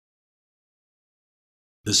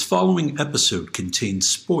This following episode contains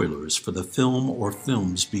spoilers for the film or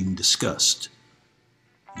films being discussed.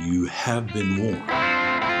 You have been warned.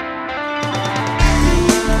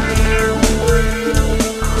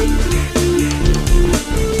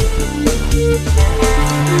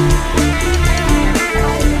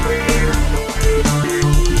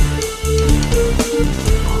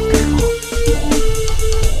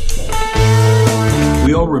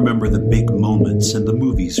 We all remember the big moments in the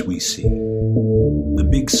movies we see. The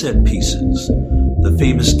big set pieces, the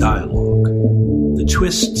famous dialogue, the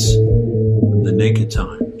twists, the naked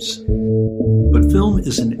times. But film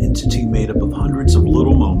is an entity made up of hundreds of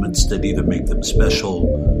little moments that either make them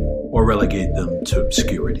special or relegate them to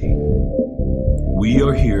obscurity. We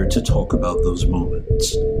are here to talk about those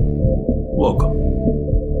moments. Welcome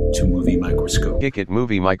to Movie Microscope. Kick it,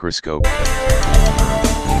 Movie Microscope.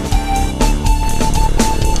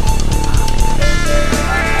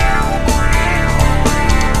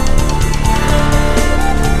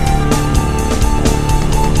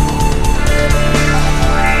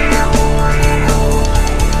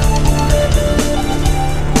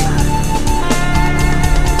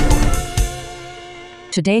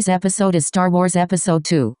 Today's episode is Star Wars Episode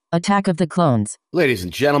 2, Attack of the Clones. Ladies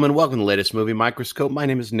and gentlemen, welcome to the latest Movie Microscope. My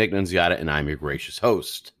name is Nick Nunziata, and I'm your gracious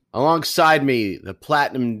host. Alongside me, the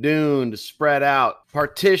platinum dune, spread out,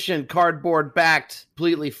 partitioned, cardboard-backed,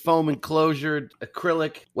 completely foam-enclosured,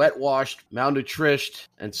 acrylic, wet-washed, malnutrished,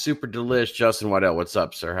 and super delish, Justin Waddell. What's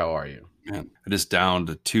up, sir? How are you? Man, it is down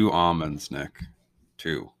to 2 almonds, Nick.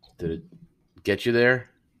 2. Did it get you there?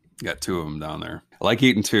 Got 2 of them down there. I like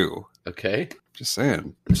eating 2. Okay. Just saying.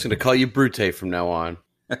 I'm just going to call you Brute from now on.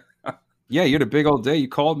 Yeah, you had a big old day. You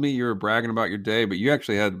called me. You were bragging about your day, but you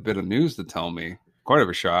actually had a bit of news to tell me. Quite of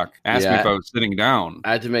a shock. Asked me if I was sitting down.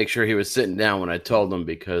 I had to make sure he was sitting down when I told him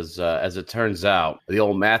because, as it turns out, the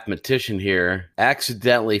old mathematician here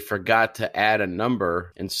accidentally forgot to add a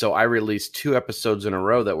number, and so I released 2 episodes in a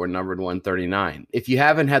row that were numbered 139. If you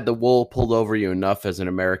haven't had the wool pulled over you enough as an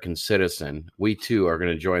American citizen, we too are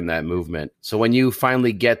going to join that movement. So when you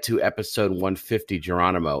finally get to episode 150,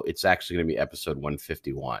 Geronimo, it's actually going to be episode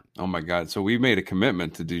 151. Oh my God. So we made a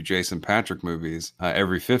commitment to do Jason Patrick movies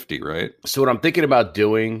every 50, right? So what I'm thinking about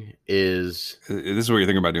doing is this is what you're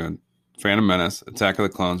thinking about doing: Phantom Menace, Attack of the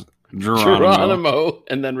Clones, Geronimo,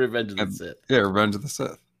 and then Revenge of the Sith. Yeah, Revenge of the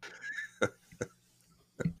Sith.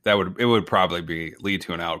 It would probably lead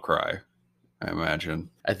to an outcry, I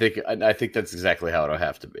imagine. I think that's exactly how it'll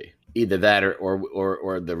have to be. Either that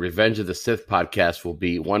or the Revenge of the Sith podcast will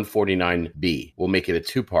be 149B. We'll make it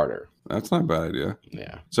a 2-parter. That's not a bad idea.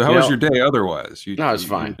 Yeah. So how was your day otherwise? No, it's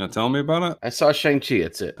fine. You tell me about it? I saw Shang-Chi.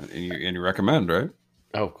 That's it. And you recommend, right?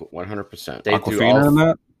 Oh, cool. 100%. Aquafina in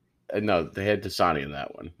that? No, they had Dasani in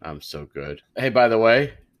that one. I'm so good. Hey, by the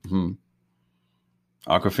way.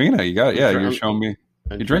 Aquafina, you got it. Yeah, you're showing me.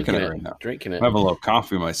 You're drinking it right now. Drinking it. I have a little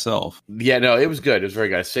coffee myself. Yeah, no, it was good. It was very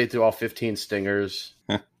good. I stayed through all 15 stingers.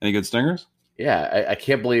 Any good stingers? Yeah, I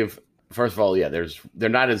can't believe. First of all, yeah, they're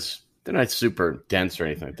not super dense or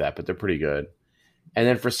anything like that, but they're pretty good. And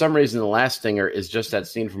then for some reason, the last stinger is just that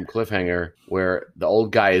scene from Cliffhanger where the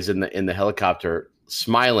old guy is in the helicopter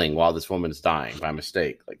smiling while this woman's dying by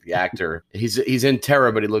mistake. Like the actor, he's in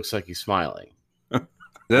terror, but he looks like he's smiling. Is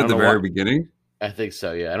that at the very beginning? I think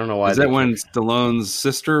so. Yeah, I don't know why. Is that when Stallone's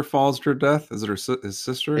sister falls to her death? Is it his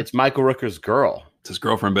sister? It's Michael Rooker's girl. It's his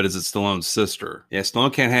girlfriend, but is it Stallone's sister? Yeah,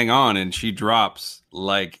 Stallone can't hang on, and she drops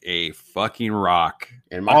like a fucking rock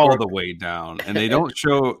all the way down. And they don't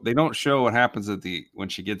show what happens when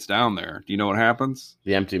she gets down there. Do you know what happens?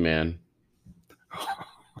 The empty man.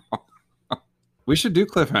 We should do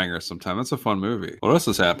Cliffhanger sometime. That's a fun movie. What else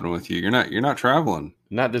is happening with you? You're not traveling.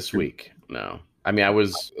 Not this week. No. I mean, I went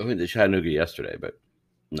to Chattanooga yesterday, but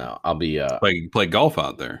no, I'll be play golf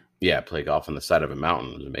out there. Yeah, play golf on the side of a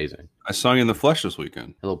mountain. It was amazing. I saw you in the flesh this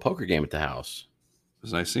weekend. A little poker game at the house. It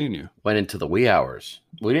was nice seeing you. Went into the wee hours.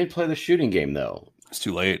 We didn't play the shooting game though. It's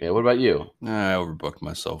too late. Yeah, what about you? I overbooked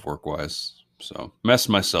myself work-wise, so messed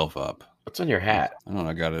myself up. What's on your hat? I don't know.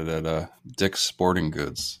 I got it at Dick's Sporting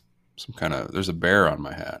Goods. There's a bear on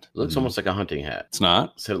my hat. It looks almost like a hunting hat. It's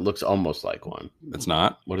not. It looks almost like one. It's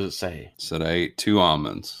not. What does it say? It said I ate 2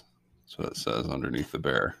 almonds. That's what it says underneath the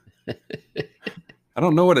bear. I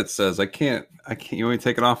don't know what it says. I can't. You want me to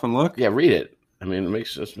take it off and look? Yeah, read it. I mean, make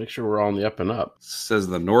sure we're all on the up and up. It says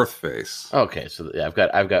the North Face. Okay, so yeah,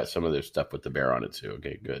 I've got some of their stuff with the bear on it too.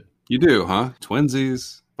 Okay, good. You do, huh?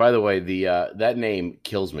 Twinsies. By the way, that name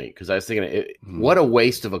kills me because I was thinking, what a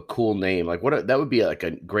waste of a cool name. Like, that would be like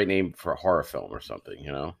a great name for a horror film or something,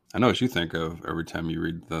 you know? I know what you think of every time you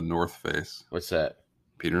read the North Face. What's that?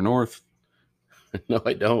 Peter North. No,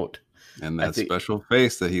 I don't. And that special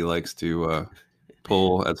face that he likes to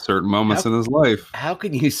pull at certain moments in his life. How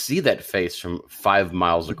can you see that face from 5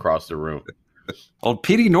 miles across the room? Old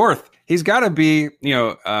Petey North. He's got to be,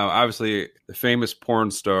 obviously the famous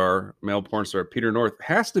porn star, male porn star, Peter North,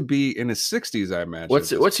 has to be in his 60s, I imagine.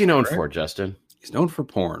 What's he known for, Justin? He's known for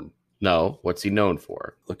porn. No, what's he known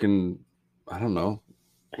for? Looking, I don't know,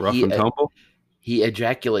 rough and tumble? He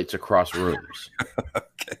ejaculates across rooms.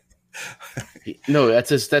 Okay. That's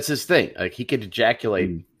his thing. Like, he could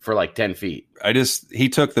ejaculate for like 10 feet. He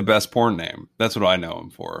took the best porn name. That's what I know him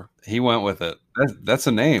for. He went with it. That's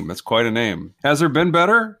a name. That's quite a name. Has there been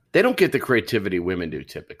better? They don't get the creativity women do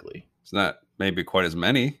typically. It's not maybe quite as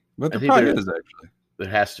many, but there probably is actually. There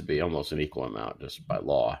has to be almost an equal amount just by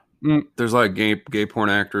law. There's a lot of gay porn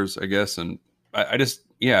actors, I guess, and I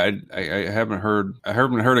haven't heard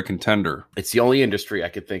a contender. It's the only industry I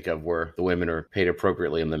could think of where the women are paid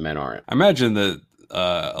appropriately and the men aren't. I imagine that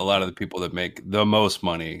a lot of the people that make the most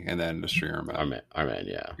money in that industry are men. Are men,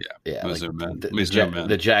 yeah. Like men.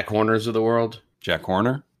 The Jack Horners of the world. Jack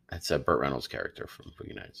Horner? That's a Burt Reynolds character from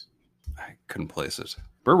Boogie Nights. I couldn't place it.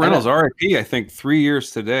 Burt Reynolds, R.I.P., I think 3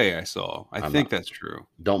 years today I saw. I think that's true.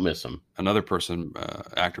 Don't miss him. Another person,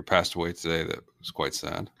 actor, passed away today that was quite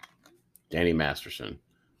sad. Danny Masterson.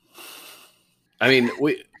 I mean,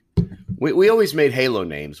 we always made Halo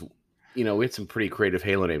names. We had some pretty creative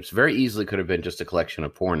Halo names. Very easily could have been just a collection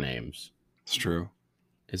of porn names. It's true.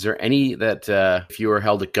 Is there any that, if you were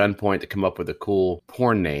held at gunpoint to come up with a cool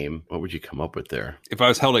porn name, what would you come up with there? If I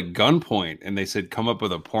was held at gunpoint and they said, come up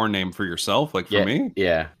with a porn name for yourself, like for me?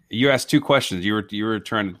 Yeah. You asked two questions. You were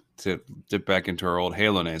trying to dip back into our old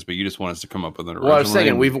Halo names, but you just want us to come up with an original Well, I was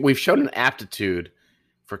saying, name. we've shown an aptitude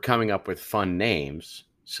for coming up with fun names.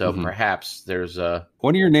 So perhaps there's a...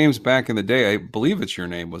 One of your names back in the day, I believe it's your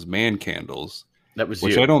name, was Man Candles. That was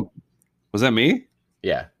which you. I don't... Was that me?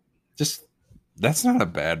 Yeah. Just... That's not a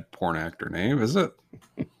bad porn actor name, is it?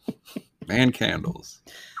 Man Candles.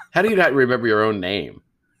 How do you not remember your own name?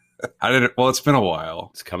 Well, it's been a while.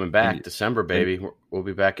 It's coming back. December, baby. We'll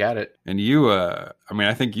be back at it. And you,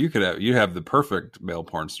 I think you have the perfect male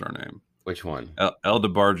porn star name. Which one? El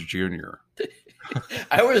DeBarge Jr.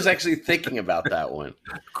 I was actually thinking about that one.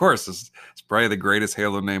 Of course, it's probably the greatest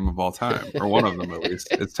Halo name of all time, or one of them at least.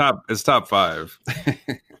 It's top 5.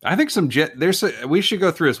 I think we should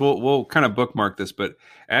go through this. We'll kind of bookmark this, but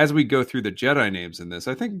as we go through the Jedi names in this,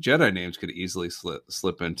 I think Jedi names could easily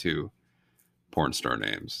slip into porn star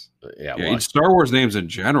names. Yeah, Star Wars names in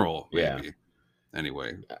general, maybe. Yeah.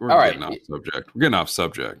 Anyway, we're getting off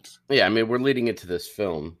subject. Yeah, I mean, we're leading into this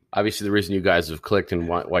film. Obviously, the reason you guys have clicked and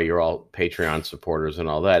why you're all Patreon supporters and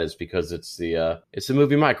all that is because it's the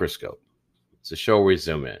movie Microscope. It's a show where we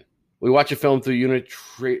zoom in. We watch a film through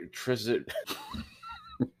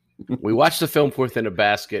We watch the film within a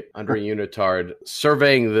basket under a unitard,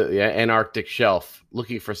 surveying the Antarctic shelf,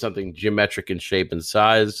 looking for something geometric in shape and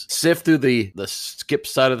size, sift through the skip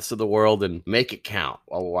side of the world and make it count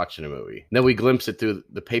while we're watching a movie. Then we glimpse it through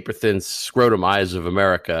the paper-thin scrotum eyes of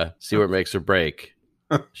America, see where it makes or break,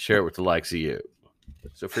 share it with the likes of you.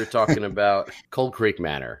 So if you're talking about Cold Creek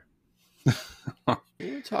Manor,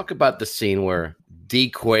 we talk about the scene where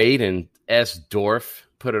D. Quaid and S. Dorff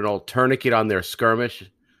put an old tourniquet on their skirmish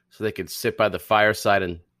so they could sit by the fireside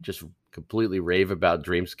and just completely rave about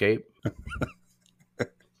Dreamscape. Talk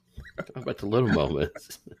about the little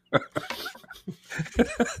moments.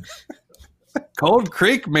 Cold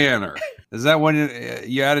Creek Manor. Is that one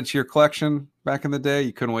you added to your collection back in the day?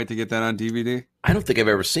 You couldn't wait to get that on DVD? I don't think I've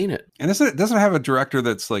ever seen it. And doesn't it have a director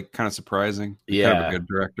that's like kind of surprising? Yeah. Kind of a good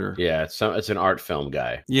director. Yeah, it's an art film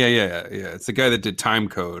guy. Yeah. It's the guy that did Time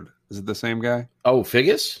Code. Is it the same guy? Oh,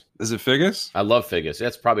 Figgis? Is it Figgis? I love Figgis.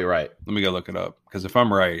 That's probably right. Let me go look it up. Because if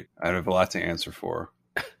I'm right, I have a lot to answer for.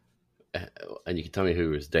 And you can tell me who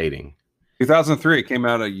he was dating. 2003. It came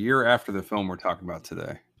out a year after the film we're talking about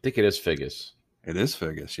today. I think it is Figgis. It is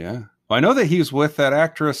Figgis, yeah. Well, I know that he was with that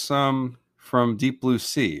actress from Deep Blue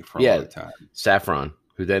Sea for a long time. Saffron,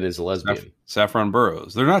 who then is a lesbian. Saffron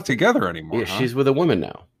Burrows. They're not together anymore. Yeah, she's with a woman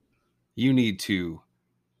now. You need to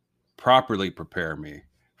properly prepare me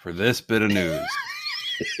for this bit of news.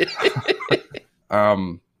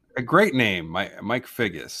 A great name, Mike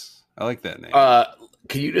Figgis. I like that name.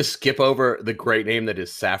 Can you just skip over the great name that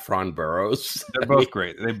is Saffron Burrows? They're both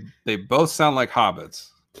great. They both sound like hobbits.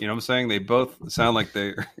 You know what I'm saying? They both sound like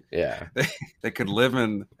they could live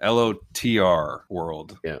in LOTR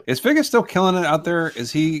world. Yeah. Is Figgis still killing it out there?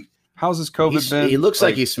 How's his COVID been? He looks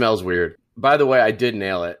like he smells weird. By the way, I did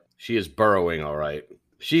nail it. She is burrowing all right.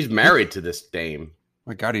 She's married to this dame.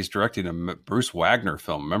 My God, he's directing a Bruce Wagner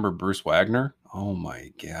film. Remember Bruce Wagner? Oh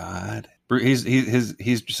my God.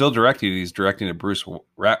 He's still directing. He's directing a Bruce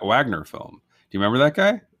Wagner film. Do you remember that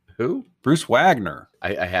guy? Who? Bruce Wagner.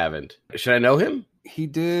 I haven't. Should I know him? He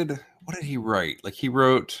did. What did he write? Like he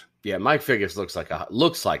wrote. Yeah, Mike Figgis looks like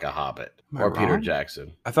a Hobbit or Peter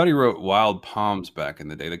Jackson. I thought he wrote Wild Palms back in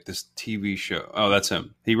the day, like this TV show. Oh, that's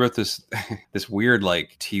him. He wrote this this weird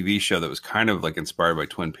like TV show that was kind of like inspired by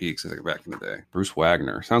Twin Peaks, I think, back in the day. Bruce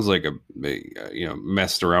Wagner sounds like a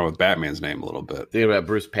messed around with Batman's name a little bit. Thinking about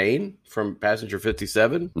Bruce Payne from Passenger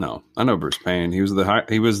 57? No, I know Bruce Payne. He was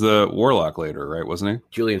the Warlock later, right? Wasn't he?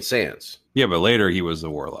 Julian Sands. Yeah, but later he was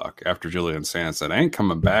the Warlock. After Julian Sands said, "I ain't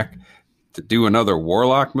coming back to do another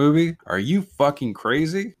Warlock movie? Are you fucking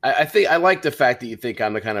crazy?" I think I like the fact that you think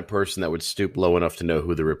I'm the kind of person that would stoop low enough to know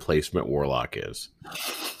who the replacement Warlock is.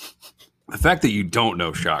 The fact that you don't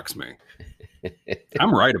know shocks me.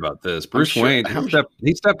 I'm right about this. Bruce Wayne,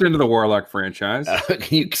 he stepped into the Warlock franchise.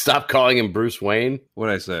 Can you stop calling him Bruce Wayne?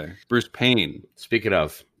 What'd I say? Bruce Payne. Speaking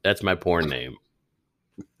of, that's my porn name.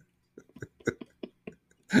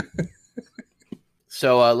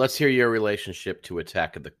 So let's hear your relationship to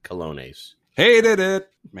Attack of the Clones. Hated it.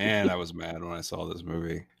 Man, I was mad when I saw this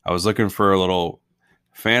movie. I was looking for a little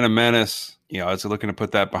Phantom Menace. I was looking to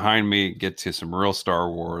put that behind me, get to some real Star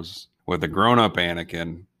Wars with a grown-up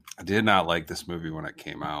Anakin. I did not like this movie when it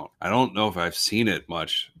came out. I don't know if I've seen it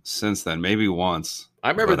much since then. Maybe once. I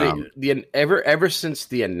remember ever since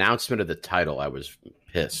the announcement of the title, I was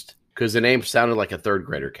pissed because the name sounded like a third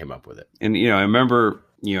grader came up with it. And I remember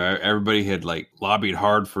everybody had like lobbied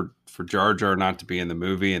hard for Jar Jar not to be in the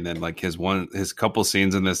movie, and then like his couple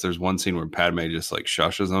scenes in this, there's one scene where Padme just like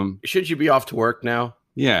shushes him. Should you be off to work now?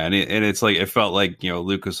 Yeah, and it's like it felt like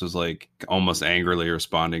Lucas was like almost angrily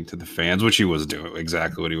responding to the fans, which he was doing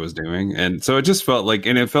exactly what he was doing, and so it just felt like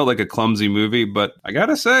a clumsy movie. But I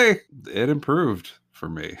gotta say, it improved for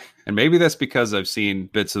me, and maybe that's because I've seen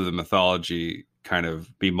bits of the mythology kind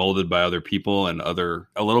of be molded by other people and a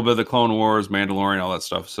little bit of the Clone Wars, Mandalorian, all that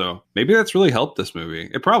stuff. So maybe that's really helped this movie.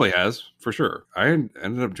 It probably has, for sure. I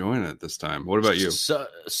ended up enjoying it this time. What about you? So,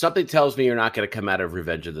 something tells me you're not going to come out of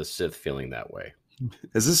Revenge of the Sith feeling that way.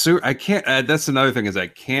 Is this? I can't. That's another thing is I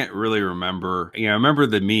can't really remember. I remember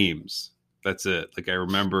the memes. That's it. Like I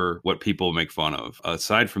remember what people make fun of.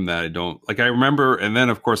 Aside from that, I don't like. I remember, and then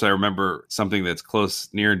of course I remember something that's close,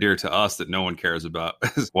 near and dear to us that no one cares about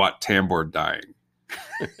is Wat Tambor dying.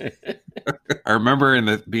 I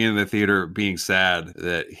remember being in the theater being sad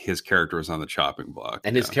that his character was on the chopping block,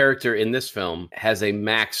 and his character in this film has a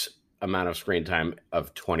max amount of screen time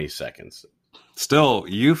of 20 seconds. Still,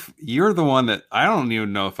 you're the one that I don't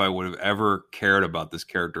even know if I would have ever cared about this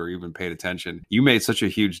character or even paid attention. You made such a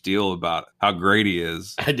huge deal about how great he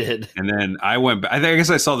is. I did. And then I went back. I guess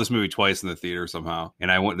I saw this movie twice in the theater somehow.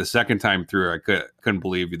 And I went the second time through. I couldn't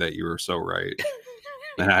believe that you were so right.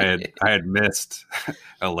 And I had missed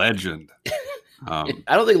a legend. I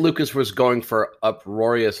don't think Lucas was going for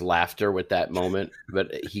uproarious laughter with that moment,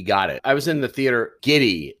 but he got it. I was in the theater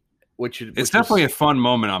giddy, which it's definitely a fun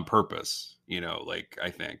moment on purpose.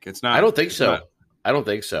 I think it's not. I don't think so. I don't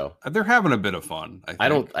think so. They're having a bit of fun. I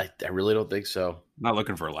really don't think so. Not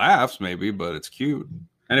looking for laughs, maybe, but it's cute.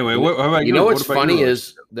 Anyway, what about you? What's funny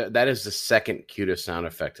is that is the second cutest sound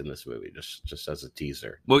effect in this movie, just as a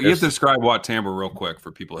teaser. Well, you have to describe Wat Tambor real quick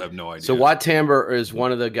for people who have no idea. So Wat Tambor is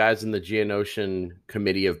one of the guys in the Geonosian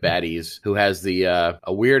committee of baddies who has a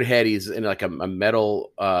weird head. He's in like a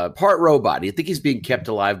metal part robot. You think he's being kept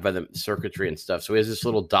alive by the circuitry and stuff. So he has this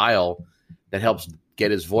little dial that helps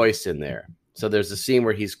get his voice in there. So there's a scene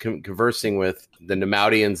where he's conversing with the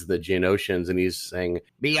Nemoutians, the Geonosians, and he's saying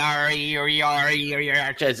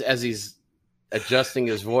as he's adjusting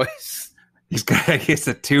his voice. He gets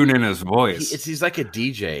a tune in his voice. He's like a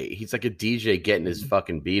DJ. He's like a DJ getting his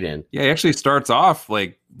fucking beat in. Yeah, he actually starts off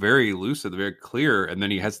like very lucid, very clear, and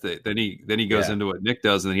then he has to. Then he goes into what Nick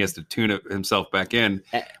does, and then he has to tune it himself back in,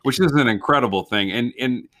 which is an incredible thing.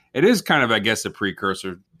 And it is kind of, I guess, a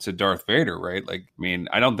precursor to Darth Vader, right? Like, I mean,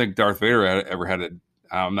 I don't think Darth Vader ever had it.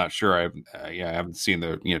 I'm not sure. I haven't seen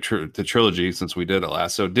the trilogy since we did it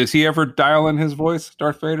last. So, does he ever dial in his voice,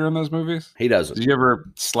 Darth Vader, in those movies? He doesn't. Did you ever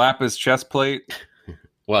slap his chest plate?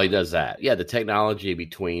 Well, he does that. Yeah, the technology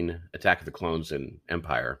between Attack of the Clones and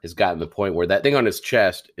Empire has gotten to the point where that thing on his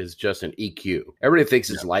chest is just an EQ. Everybody thinks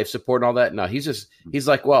it's life support and all that. No, he's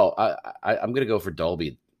like, well, I'm going to go for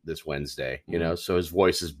Dolby this Wednesday, so his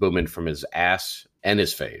voice is booming from his ass and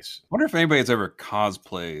his face. I wonder if anybody's ever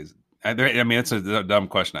cosplayed. I mean, it's a dumb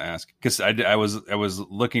question to ask because I was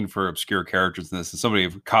looking for obscure characters in this, and somebody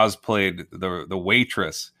cosplayed the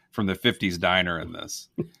waitress from the 50s diner in this.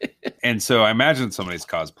 And so I imagine somebody's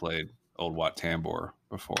cosplayed old Wat Tambor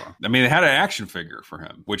before. I mean, they had an action figure for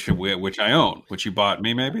him, which I own, which you bought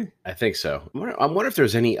me, maybe? I think so. I wonder if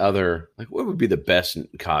there's any other, like, what would be the best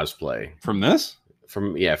cosplay? From this?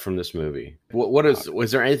 From this movie.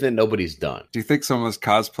 Was there anything nobody's done? Do you think someone's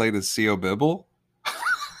cosplayed as C.O. Bibble?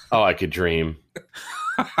 Oh, I could dream.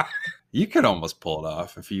 You could almost pull it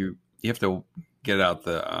off if you have to get out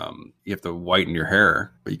you have to whiten your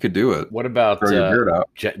hair, but you could do it. What about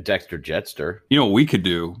Dexter Jetster? You know what we could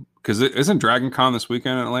do? Because isn't Dragon Con this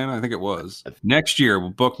weekend in Atlanta? I think it was. Next year,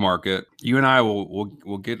 we'll bookmark it. You and I will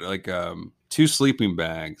get like 2 sleeping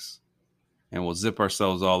bags, and we'll zip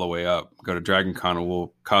ourselves all the way up. Go to Dragon Con, and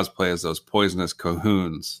we'll cosplay as those poisonous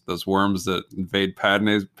cohoons, those worms that invade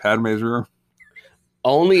Padme's room.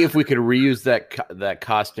 Only if we could reuse that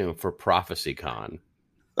costume for Prophecy Con.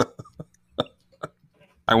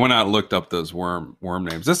 I went out and looked up those worm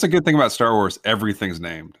names. That's the good thing about Star Wars. Everything's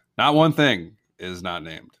named. Not one thing is not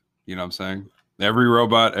named. You know what I'm saying? Every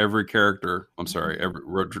robot, every character.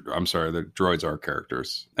 The droids are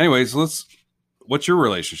characters. Anyways, what's your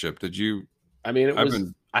relationship? I've been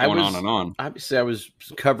going on and on. Obviously, I was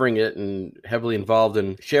covering it and heavily involved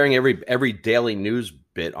in sharing every daily news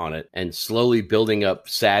bit on it and slowly building up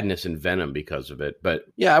sadness and venom because of it. But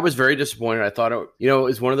yeah, I was very disappointed. I thought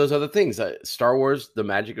it's one of those other things. Star Wars, the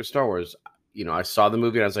magic of Star Wars. I saw the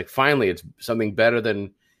movie and I was like, finally, it's something better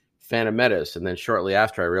than Phantom Menace. And then shortly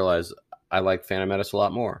after, I realized I like Phantom Menace a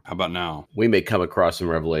lot more. How about now? We may come across some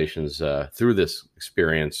revelations through this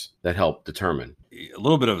experience that help determine. A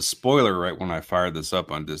little bit of a spoiler right when I fired this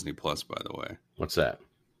up on Disney Plus, by the way. What's that?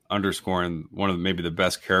 Underscoring one of maybe the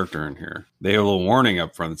best character in here. They have a little warning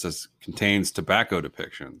up front that says contains tobacco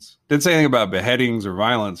depictions. Didn't say anything about beheadings or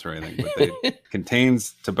violence or anything, but it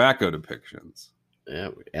contains tobacco depictions. Yeah,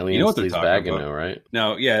 aliens please bag now, right?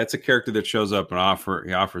 No, yeah, it's a character that shows up and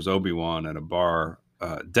he offers Obi-Wan at a bar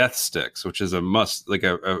death sticks, which is a must. Like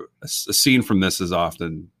a scene from this is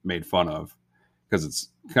often made fun of because it's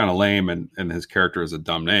kind of lame and his character is a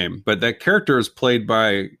dumb name. But that character is played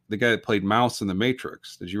by the guy that played Mouse in The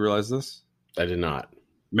Matrix. Did you realize this? I did not.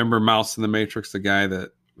 Remember Mouse in The Matrix, the guy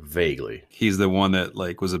that... Vaguely. He's the one that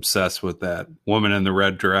was obsessed with that woman in the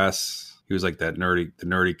red dress. He was like the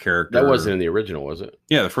nerdy character. That wasn't in the original, was it?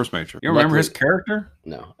 Yeah, the first Matrix. You remember his character?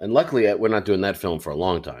 No. And luckily, we're not doing that film for a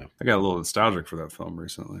long time. I got a little nostalgic for that film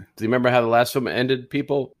recently. Do you remember how the last film ended,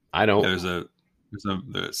 people? I don't. Yeah,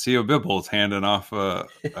 the C.O. Bibble's handing off a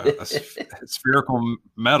spherical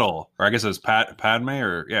medal, or I guess it was Padme,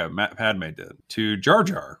 Padme did, to Jar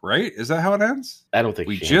Jar, right? Is that how it ends? I don't think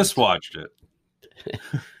we just watched it.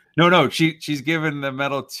 No, she's giving the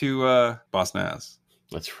medal to Boss Nass.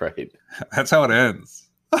 That's right. That's how it ends.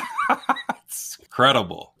 It's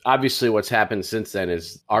incredible. Obviously, what's happened since then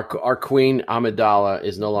is our queen Amidala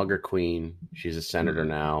is no longer queen. She's a senator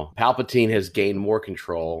now. Palpatine has gained more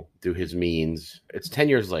control through his means. It's 10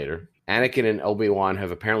 years later. Anakin and Obi-Wan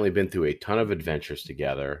have apparently been through a ton of adventures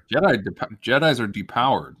together. Jedis are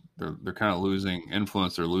depowered. They're kind of losing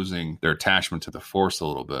influence. They're losing their attachment to the Force a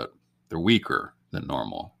little bit. They're weaker than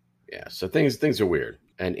normal. Yeah, so things are weird.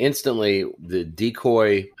 And instantly, the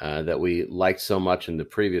decoy that we liked so much in the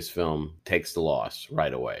previous film takes the loss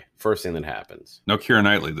right away. First thing that happens. No Keira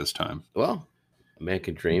Knightley this time. Well, a man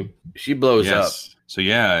can dream. She blows up. So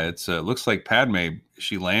yeah, it looks like Padme,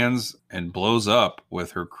 she lands and blows up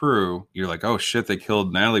with her crew. You're like, oh shit, they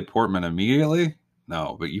killed Natalie Portman immediately?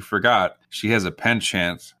 No, but you forgot she has a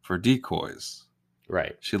penchant for decoys.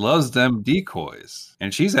 Right. She loves them decoys.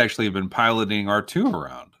 And she's actually been piloting R2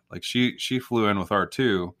 around. Like she flew in with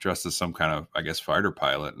R2 dressed as some kind of, I guess, fighter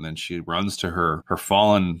pilot. And then she runs to her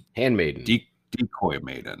fallen handmaiden, decoy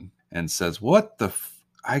maiden, and says, what the,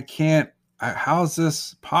 how's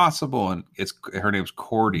this possible? And her name's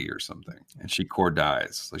Cordy or something. And she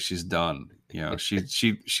dies. Like she's done. You know,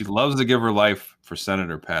 she loves to give her life for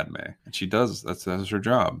Senator Padme. And she does. That's her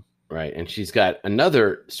job. Right. And she's got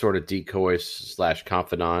another sort of decoy /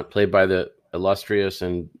 confidant played by the illustrious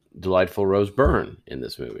and delightful Rose Byrne in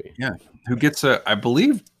this movie. Yeah. Who gets I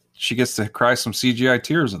believe she gets to cry some CGI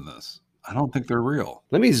tears in this. I don't think they're real.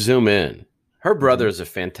 Let me zoom in. Her brother is a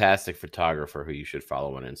fantastic photographer who you should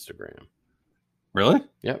follow on Instagram. Really?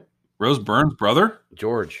 Yep. Rose Byrne's brother?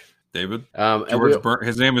 George. David? George Byrne.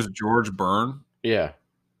 His name is George Byrne? Yeah.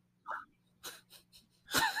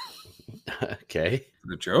 Okay.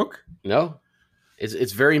 The joke? No.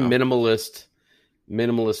 It's very minimalist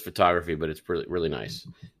photography, but it's really, really nice.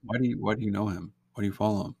 Why do you know him? Why do you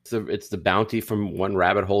follow him? It's the bounty from one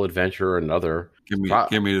rabbit hole adventure or another. Give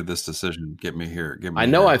me to this decision. Get me here. I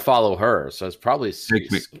know I follow her, so it's probably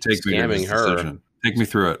take me scamming her. Decision. Take me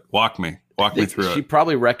through it. Walk me through it. She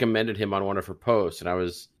probably recommended him on one of her posts, and I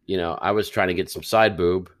was I was trying to get some side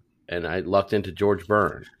boob, and I lucked into George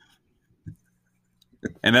Byrne.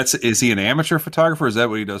 And is he an amateur photographer? Or is that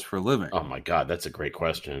what he does for a living? Oh my God, that's a great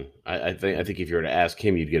question. I think if you were to ask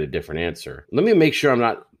him, you'd get a different answer. Let me make sure I'm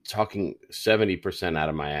not talking 70% out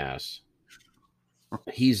of my ass.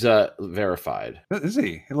 He's verified. Is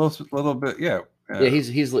he? A little bit, yeah. Yeah,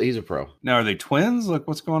 he's a pro. Now, are they twins? Like,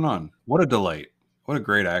 what's going on? What a delight! What a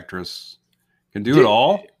great actress. Can do it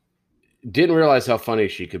all. Didn't realize how funny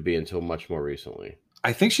she could be until much more recently.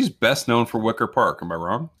 I think she's best known for Wicker Park. Am I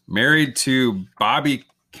wrong? Married to Bobby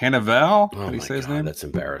Cannavale. Oh, How do you say his name? That's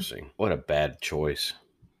embarrassing. What a bad choice.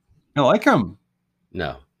 I like him.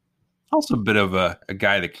 No. Also a bit of a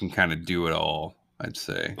guy that can kind of do it all, I'd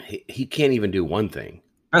say. He can't even do one thing.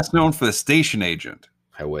 Best known for The Station Agent.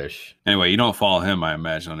 I wish. Anyway, you don't follow him, I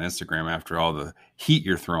imagine, on Instagram after all the heat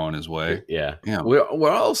you're throwing his way. Yeah.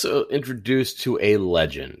 We're also introduced to a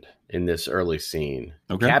legend in this early scene.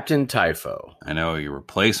 Okay. Captain Typho. I know, your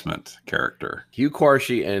replacement character. Hugh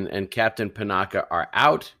Quarshie and Captain Panaka are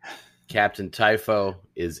out. Captain Typho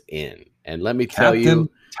is in. And let me tell you,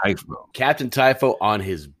 Captain Typho on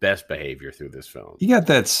his best behavior through this film. You got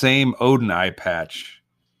that same Odin eye patch,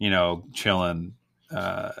 chilling.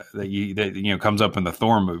 That comes up in the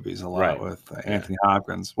Thor movies a lot with Anthony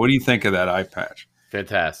Hopkins. What do you think of that eye patch?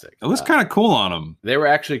 Fantastic. It looks kind of cool on him. They were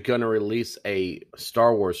actually going to release a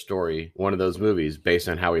Star Wars story, one of those movies, based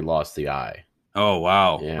on how he lost the eye. Oh,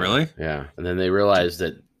 wow. Yeah, really? Yeah. And then they realized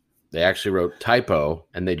that they actually wrote typo,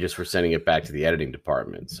 and they just were sending it back to the editing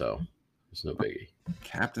department. So it's no biggie.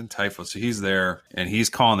 Captain Typho. So he's there, and he's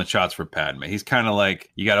calling the shots for Padme. He's kind of like,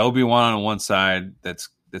 you got Obi-Wan on one side that's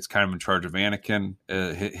kind of in charge of Anakin,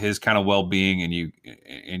 his kind of well-being, and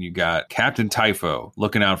you got Captain Typho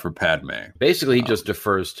looking out for Padme. Basically, he just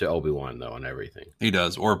defers to Obi-Wan, though, on everything. He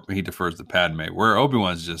does, or he defers to Padme, where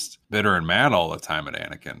Obi-Wan's just bitter and mad all the time at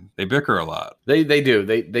Anakin. They bicker a lot. They do.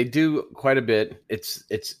 They do quite a bit.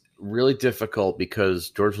 It's really difficult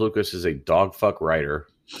because George Lucas is a dogfuck writer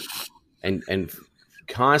and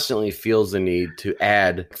constantly feels the need to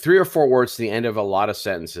add 3 or 4 words to the end of a lot of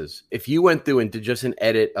sentences. If you went through and did just an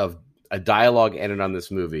edit of a dialogue edit on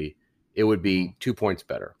this movie, it would be 2 points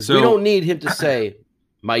better. So we don't need him to say,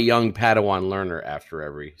 "My young Padawan learner," after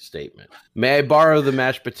every statement. "May I borrow the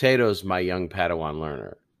mashed potatoes, my young Padawan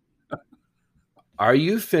learner?" "Are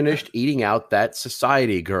you finished eating out that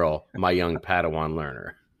society girl, my young Padawan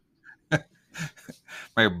learner?"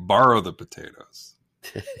 "May I borrow the potatoes?"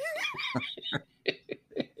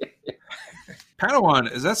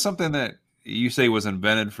 Padawan, is that something that you say was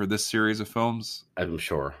invented for this series of films? I'm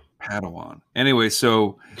sure. Padawan. Anyway,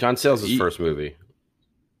 so John Sayles' first movie.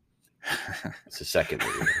 It's his second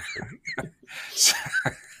movie.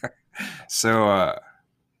 So,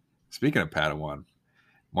 speaking of Padawan,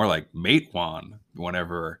 more like Matewan,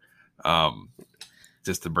 whenever,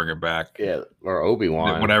 just to bring it back. Yeah, or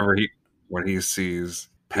Obi-Wan. When he sees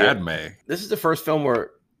Padme. Yeah. This is the first film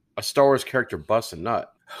where a Star Wars character busts a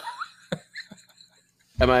nut.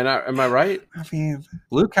 Am I right? I mean,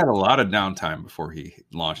 Luke had a lot of downtime before he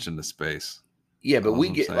launched into space. Yeah, but we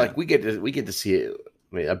get to see it.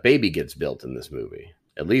 I mean, a baby gets built in this movie.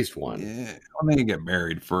 At least one. Yeah. Well, they get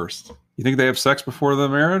married first. You think they have sex before the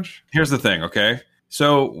marriage? Here's the thing, okay?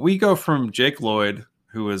 So we go from Jake Lloyd,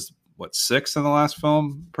 who was 6 in the last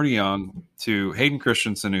film, pretty young, to Hayden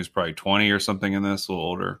Christensen, who's probably 20 or something in this, a little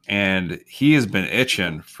older. And he has been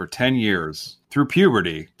itching for 10 years through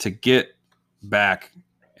puberty to get back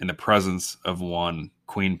in the presence of one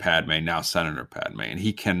Queen Padme, now Senator Padme. And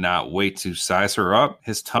he cannot wait to size her up.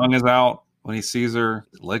 His tongue is out when he sees her,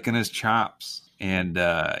 licking his chops. And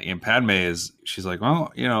Padme she's like,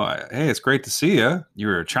 well, hey, it's great to see you. You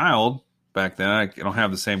were a child back then. I don't have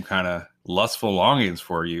the same kind of lustful longings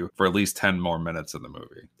for you for at least 10 more minutes of the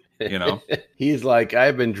movie. He's like,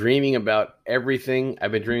 I've been dreaming about everything.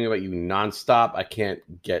 I've been dreaming about you nonstop. I can't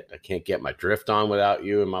get my drift on without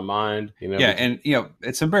you in my mind. Yeah, and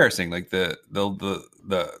it's embarrassing. Like the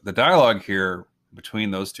dialogue here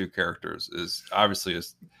between those two characters is obviously a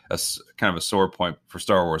kind of a sore point for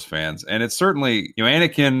Star Wars fans, and it's certainly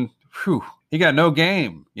Anakin. He got no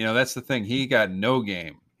game. That's the thing. He got no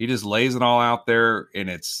game. He just lays it all out there, and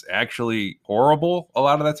it's actually horrible a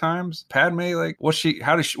lot of the times. Padme, like, what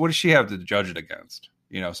does she have to judge it against?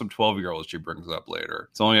 Some 12-year-old she brings up later.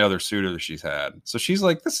 It's the only other suitor that she's had. So she's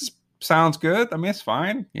like, sounds good. I mean, it's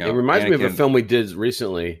fine. It reminds me of a film we did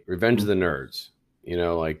recently, Revenge of the Nerds.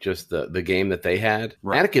 Like just the game that they had.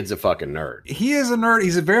 Right. Anakin's a fucking nerd. He is a nerd.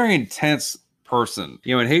 He's a very intense person.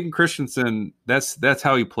 You know, and Hayden Christensen, that's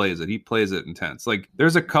how he plays it. He plays it intense. Like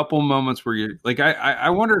there's a couple moments where you're like, I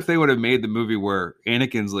wonder if they would have made the movie where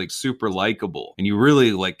Anakin's like super likable and you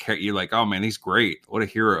really like, you're like, oh man, he's great. What a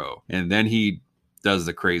hero. And then he does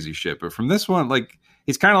the crazy shit. But from this one, like,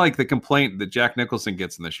 he's kind of like the complaint that Jack Nicholson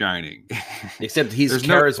gets in The Shining. Except he's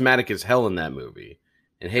charismatic as hell in that movie.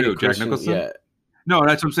 And Hayden Jack Nicholson? Yeah. No,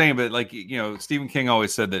 that's what I'm saying. But like, you know, Stephen King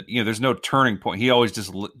always said that, you know, there's no turning point. He always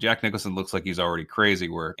just, Jack Nicholson looks like he's already crazy,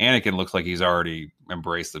 where Anakin looks like he's already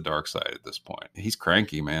embraced the dark side at this point. He's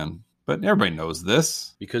cranky, man. But everybody knows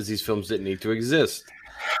this. Because these films didn't need to exist.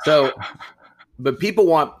 So, but people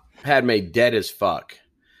want Padme dead as fuck.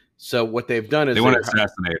 So what they've done is they want to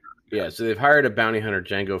assassinate her. Yeah, so they've hired a bounty hunter,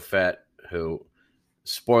 Jango Fett, who,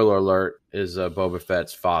 spoiler alert, is Boba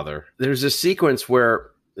Fett's father. There's a sequence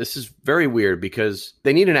where this is very weird because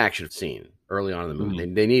they need an action scene early on in the movie.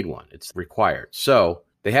 Mm-hmm. They need one. It's required. So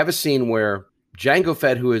they have a scene where Jango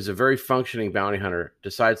Fett, who is a very functioning bounty hunter,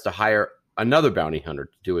 decides to hire another bounty hunter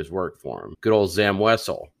to do his work for him, good old Zam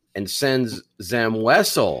Wesell, and sends Zam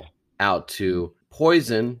Wesell out to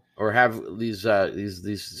poison or have these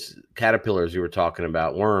caterpillars you were talking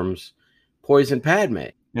about, worms, poison Padme.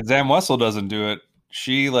 And Zam Wesell doesn't do it.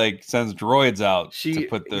 She like sends droids out to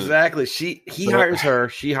put the exactly. He hires her.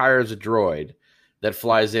 She hires a droid that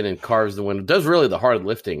flies in and carves the window. Does really the hard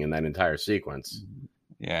lifting in that entire sequence.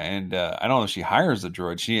 Yeah, and I don't know if she hires the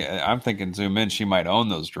droid. I'm thinking zoom in. She might own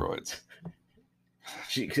those droids.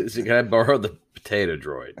 Can I borrow the potato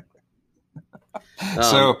droid?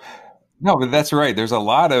 No, but that's right. There's a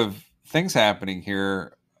lot of things happening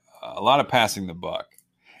here. A lot of passing the buck.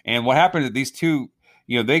 And what happened to these two?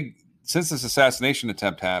 You know, since this assassination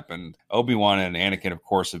attempt happened, Obi-Wan and Anakin, of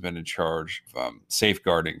course, have been in charge of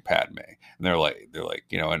safeguarding Padme. And they're like,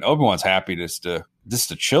 you know, and Obi-Wan's happy just to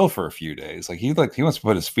chill for a few days. Like he wants to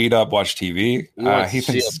put his feet up, watch TV. He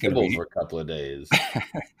thinks it's going to be for a couple of days.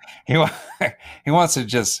 he wants to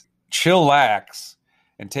just chillax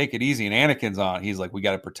and take it easy. And Anakin's on. He's like, we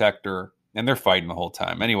got to protect her. And they're fighting the whole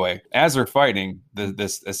time. Anyway, as they're fighting,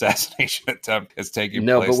 this assassination attempt is taking place.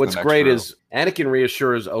 No, but what's great is Anakin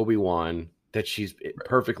reassures Obi-Wan that she's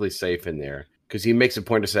perfectly safe in there, because he makes a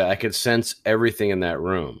point to say, I could sense everything in that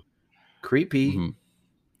room. Creepy. Mm-hmm.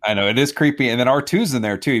 I know, it is creepy. And then R2's in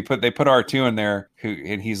there too. They put R2 in there,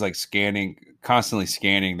 and he's like constantly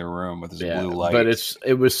scanning the room with his blue light. But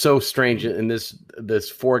it was so strange in this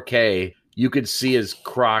 4K. You could see his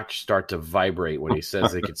crotch start to vibrate when he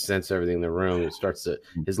says they could sense everything in the room.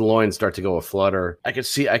 His loins start to go aflutter. I could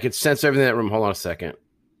sense everything in that room. Hold on a second.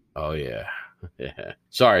 Oh yeah. Yeah.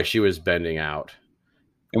 Sorry, she was bending out.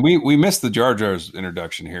 And we missed the Jar Jar's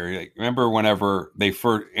introduction here. Like, remember whenever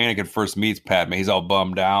Anakin first meets Padme, he's all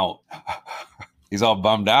bummed out. He's all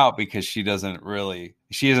bummed out because she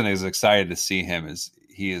isn't as excited to see him as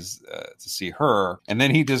he is to see her. And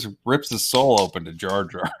then he just rips his soul open to Jar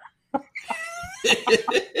Jar.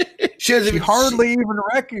 She hardly even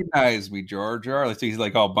recognized me, Jar Jar. He's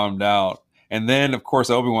like all bummed out. And then, of course,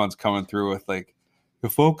 Obi-Wan's coming through with like, you're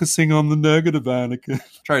focusing on the negative, Anakin.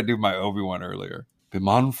 Try to do my Obi-Wan earlier. Be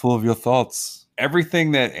mindful of your thoughts.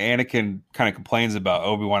 Everything that Anakin kind of complains about,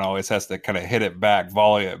 Obi-Wan always has to kind of hit it back,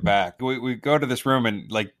 volley it back. We go to this room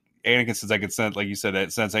and like Anakin says, I could sense, like you said,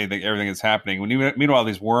 it sense everything that's happening. Meanwhile,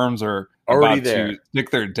 these worms are already about there. To stick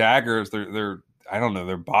their daggers. They're I don't know,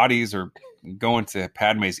 their bodies are going to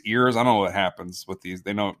Padme's ears. I don't know what happens with these.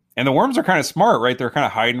 They don't, and the worms are kind of smart, right? They're kind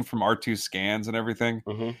of hiding from R2 scans and everything.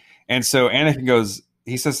 Mm-hmm. And so Anakin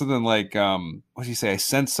he says something like, what does he say? I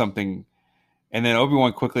sense something. And then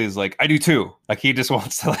Obi-Wan quickly is like, I do too. Like he just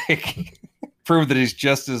wants to like prove that he's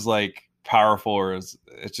just as like powerful, or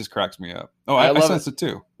it just cracks me up. Oh, I sense it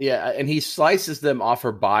too. Yeah. And he slices them off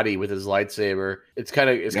her body with his lightsaber. It's kind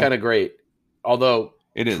of great. Although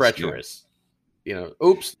it is treacherous. Yeah. You know,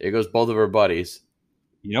 oops, there goes both of her buddies.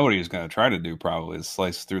 You know what he was going to try to do probably is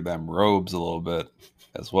slice through them robes a little bit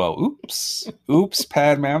as well. Oops,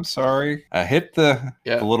 Padme, I'm sorry. I hit the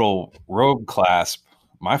little robe clasp.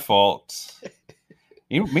 My fault.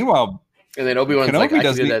 Meanwhile, and then Obi-Wan's like, I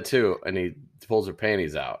can do that too. And he pulls her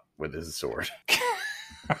panties out with his sword.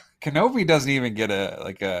 Kenobi doesn't even get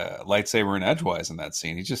a lightsaber in edgewise in that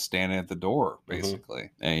scene. He's just standing at the door, basically.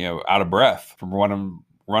 Mm-hmm. And, out of breath from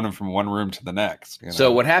running from one room to the next. So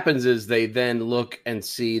what happens is they then look and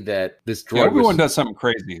see that this droid. Everyone does something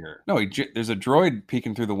crazy here. No, there's a droid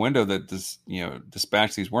peeking through the window that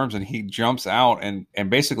dispatch these worms, and he jumps out and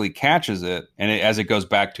basically catches it, and as it goes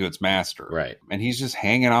back to its master. Right. And he's just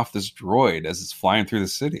hanging off this droid as it's flying through the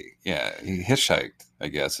city. Yeah, he hitchhiked, I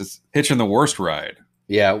guess. It's hitching the worst ride.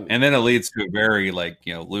 Yeah. And then it leads to a very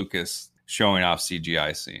Lucas showing off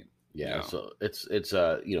CGI scene. Yeah, so it's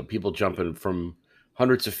people jumping from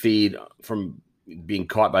hundreds of feet from being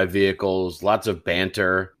caught by vehicles, lots of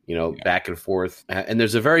banter, back and forth. And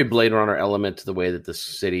there's a very Blade Runner element to the way that the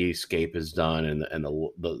cityscape is done and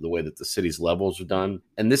the way that the city's levels are done.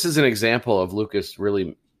 And this is an example of Lucas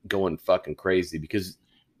really going fucking crazy because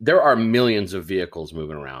there are millions of vehicles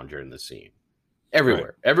moving around during the scene. Everywhere.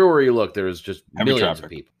 Right. Everywhere you look, there's just millions of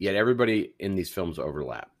people. Yet everybody in these films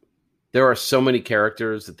overlap. There are so many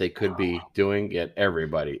characters that they could be doing, yet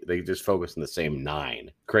they just focus on the same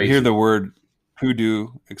 9. Crazy. You hear the word hoodoo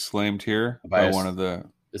exclaimed here by one of the...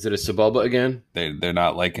 Is it a Sebulba again? They're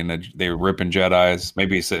not liking they're ripping Jedis.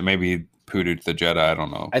 Maybe hoodoo to the Jedi, I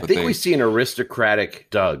don't know. I think we see an aristocratic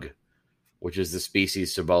Dug, which is the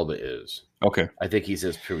species Sebulba is. Okay. I think he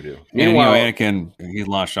says Pudu. Meanwhile, Anakin, he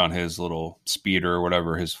launched on his little speeder or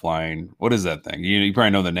whatever, his flying. What is that thing? You probably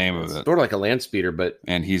know the name of it. Sort of like a land speeder, but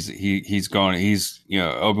and he's going.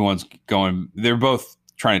 Obi-Wan's going. They're both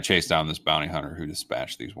trying to chase down this bounty hunter who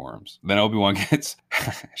dispatched these worms. Then Obi-Wan gets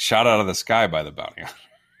shot out of the sky by the bounty hunter,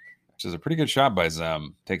 which is a pretty good shot by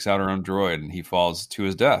Zem. Takes out her own droid and he falls to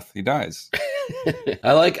his death. He dies.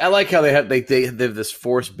 I like how they have this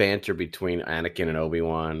forced banter between Anakin and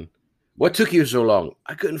Obi-Wan. What took you so long?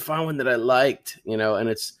 I couldn't find one that I liked,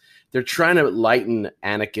 and they're trying to lighten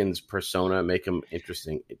Anakin's persona, make him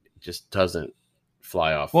interesting. It just doesn't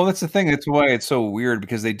fly off. Well, that's the thing. That's why it's so weird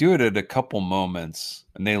because they do it at a couple moments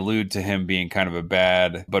and they allude to him being kind of a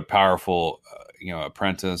bad but powerful,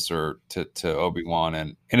 apprentice or to Obi-Wan.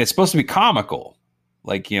 And it's supposed to be comical.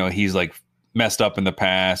 Like, he's like messed up in the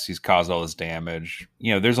past. He's caused all this damage.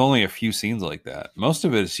 There's only a few scenes like that. Most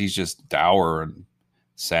of it is he's just dour and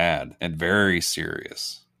sad and very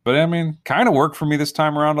serious. But I mean, kind of worked for me this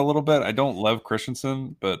time around a little bit. I don't love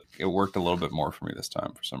Christensen, but it worked a little bit more for me this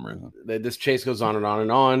time for some reason. This chase goes on and on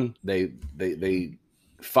and on. They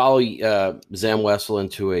follow Zam Wesell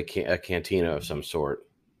into a cantina of some sort,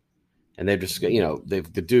 and they've just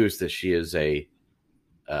they've deduced that she is a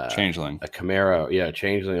changeling, a chimera,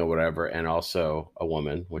 changeling or whatever, and also a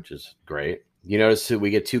woman, which is great. You notice that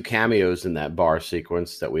we get 2 cameos in that bar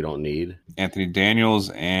sequence that we don't need. Anthony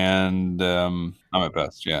Daniels and Ahmed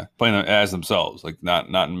Best, playing them as themselves, like not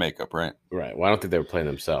in makeup, right? Right. Well, I don't think they were playing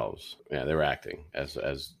themselves. Yeah, they were acting as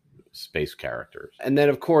space characters. And then,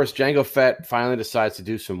 of course, Jango Fett finally decides to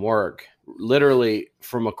do some work, literally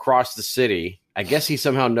from across the city. I guess he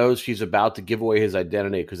somehow knows she's about to give away his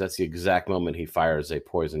identity because that's the exact moment he fires a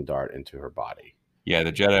poison dart into her body. Yeah,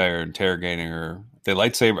 the Jedi are interrogating her. They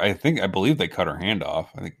lightsaber. I believe they cut her hand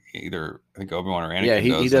off. I think Obi-Wan or Anakin. Yeah,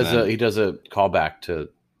 he does a callback a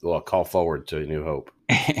call forward to New Hope.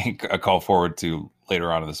 A call forward to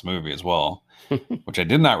later on in this movie as well, which I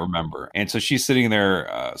did not remember. And so she's sitting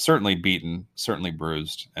there, certainly beaten, certainly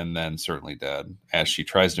bruised, and then certainly dead. As she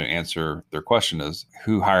tries to answer their question is,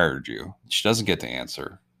 "Who hired you?" She doesn't get to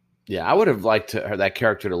answer. Yeah, I would have liked that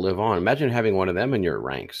character to live on. Imagine having one of them in your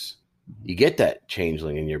ranks. You get that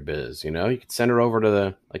changeling in your biz, you could send her over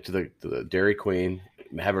to the Dairy Queen,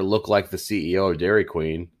 have her look like the CEO of Dairy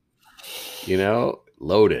Queen,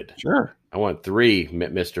 loaded. Sure. I want 3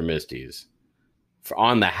 Mr. Misties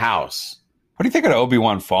on the house. What do you think of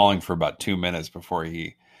Obi-Wan falling for about 2 minutes before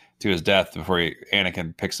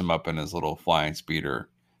Anakin picks him up in his little flying speeder?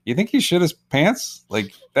 You think he shit his pants?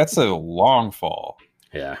 Like, that's a long fall.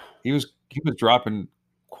 Yeah. He was dropping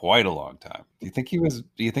quite a long time. Do you think he was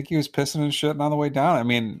pissing and shitting on the way down? I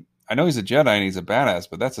mean, I know he's a Jedi and he's a badass,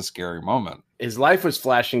 but that's a scary moment. His life was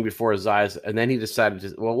flashing before his eyes, and then he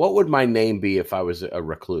decided what would my name be if I was a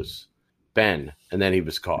recluse? Ben. And then he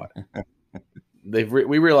was caught. We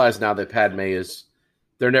realize now that Padme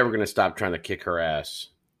they're never going to stop trying to kick her ass.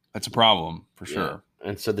 That's a problem for sure. Yeah.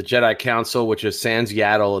 And so the Jedi Council, which is sans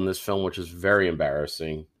Yaddle in this film, which is very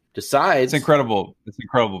embarrassing, decides. It's incredible. It's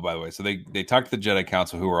incredible, by the way. So they talk to the Jedi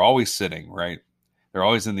Council, who are always sitting, right? They're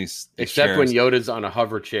always in these except chairs. When Yoda's on a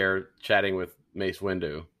hover chair chatting with Mace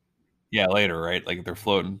Windu. Yeah, later, right? Like they're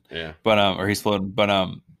floating. Yeah. But or he's floating. But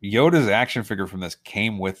Yoda's action figure from this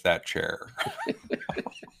came with that chair.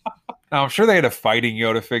 Now I'm sure they had a fighting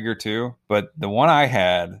Yoda figure too, but the one I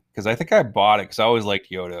had, because I think I bought it because I always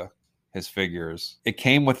liked Yoda, his figures. It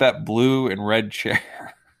came with that blue and red chair.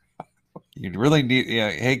 You really need,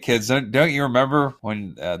 hey kids, don't you remember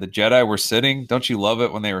when the Jedi were sitting? Don't you love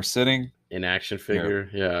it when they were sitting? In action figure,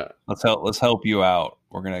 yeah. Let's help you out.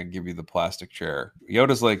 We're gonna give you the plastic chair.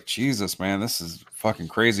 Yoda's like, Jesus, man, this is fucking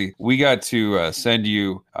crazy. We got to send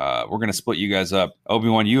you. We're gonna split you guys up.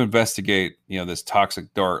 Obi-Wan, you investigate, this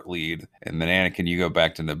toxic dart lead, and then Anakin, you go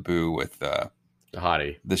back to Naboo with the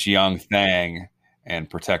hottie, this young thing. and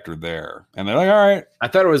protect her there. And they're like, all right. I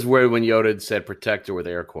thought it was weird when Yoda said protect her with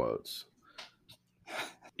air quotes.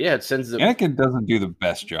 Yeah, it sends them. Anakin doesn't do the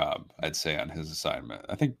best job, I'd say, on his assignment.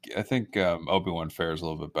 I think Obi-Wan fares a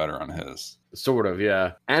little bit better on his. Sort of,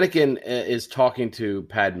 yeah. Anakin is talking to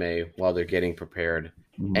Padme while they're getting prepared,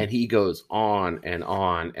 and he goes on and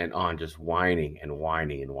on and on, just whining and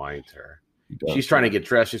whining and whining to her. She's trying to get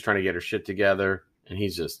dressed. She's trying to get her shit together, and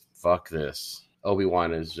he's just, fuck this.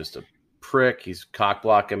 Obi-Wan is just a prick. He's cock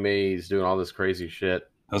blocking me. He's doing all this crazy shit.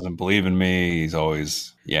 Doesn't believe in me. He's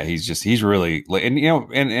always, he's really, and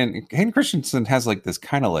and Hayden Christensen has like this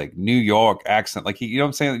kind of like New York accent. Like, you know what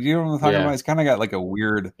I'm saying? You know what I'm talking about? He's kind of got like a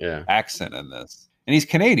weird accent in this. And he's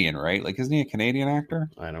Canadian, right? Like, isn't he a Canadian actor?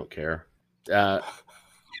 I don't care. And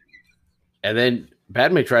then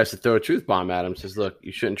Padme tries to throw a truth bomb at him. Says, look,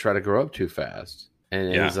 you shouldn't try to grow up too fast.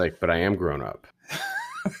 And he's like, but I am grown up.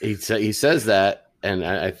 He says that. And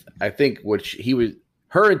I think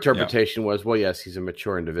her interpretation was, well, yes, he's a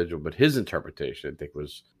mature individual, but his interpretation, I think,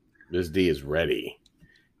 was Ms. D is ready.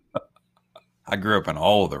 I grew up in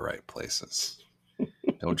all the right places.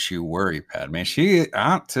 Don't you worry, Padme. She,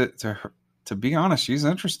 to be honest, she's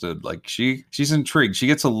interested. Like, she's intrigued. She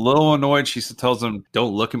gets a little annoyed. She tells him,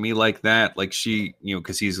 "Don't look at me like that." Like, she,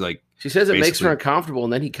 because he's like. She says it makes her uncomfortable,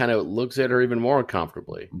 and then he kind of looks at her even more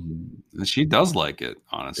uncomfortably. And she does like it,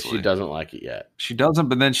 honestly. She doesn't like it yet. She doesn't,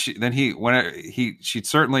 but then she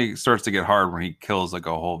certainly starts to get hard when he kills like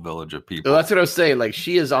a whole village of people. Well, that's what I was saying. Like,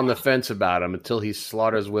 she is on the fence about him until he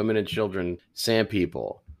slaughters women and children, sand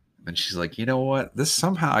people. And she's like, you know what? This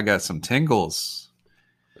somehow I got some tingles.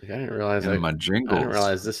 Like, I didn't realize my jingles. I didn't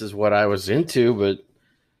realize this is what I was into, but.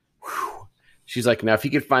 Whew. She's like, now if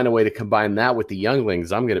you could find a way to combine that with the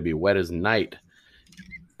younglings, I'm going to be wet as night.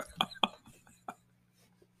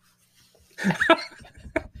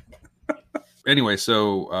 Anyway,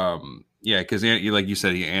 so because like you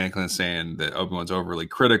said, Anakin's saying that Obi-Wan's overly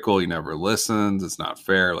critical. He never listens. It's not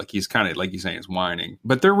fair. Like, he's kind of, like you're saying, he's whining.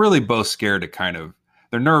 But they're really both scared to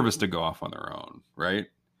they're nervous to go off on their own, right?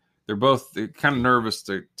 They're kind of nervous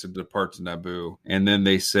to depart to Naboo. And then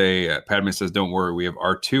they say, Padme says, don't worry, we have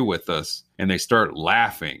R2 with us. And they start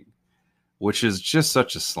laughing, which is just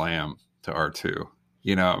such a slam to R2.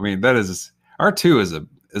 I mean, that is, R2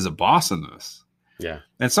 is a boss in this. Yeah.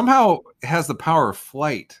 And somehow has the power of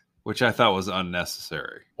flight, which I thought was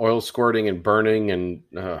unnecessary. Oil squirting and burning and...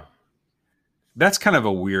 That's kind of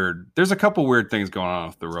there's a couple weird things going on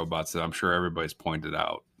with the robots that I'm sure everybody's pointed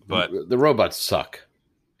out. But the robots suck.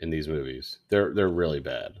 In these movies, they're really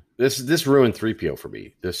bad. This ruined 3PO for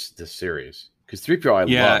me. This series, because 3PO I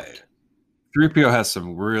loved. 3PO has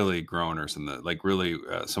some really groaners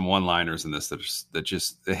in some one-liners in this that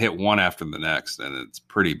just hit one after the next, and it's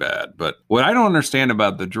pretty bad. But what I don't understand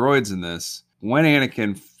about the droids in this, when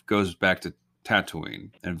Anakin goes back to Tatooine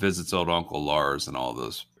and visits old Uncle Lars and all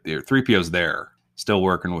those, 3PO's there, still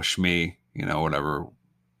working with Shmi, whatever.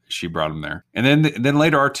 She brought him there. And then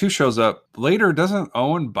later R2 shows up. Later, doesn't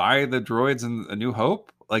Owen buy the droids in A New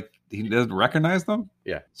Hope? Like, he doesn't recognize them?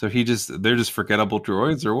 Yeah. So they're just forgettable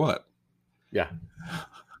droids or what? Yeah.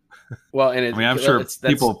 Well, and I'm sure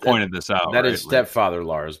people pointed this out. That is stepfather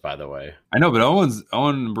Lars, by the way. I know, but Owen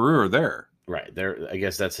and Beru are there. Right. There, I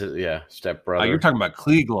guess that's his, stepbrother. You're talking about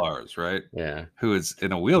Klieg Lars, right? Yeah. Who is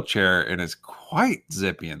in a wheelchair and is quite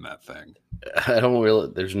zippy in that thing.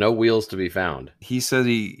 There's no wheels to be found. He says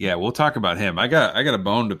we'll talk about him. I got a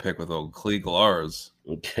bone to pick with old Klieg Lars.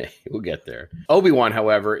 Okay, we'll get there. Obi-Wan,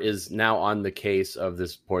 however, is now on the case of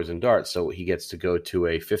this poison dart, so he gets to go to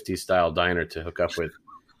a 50s style diner to hook up with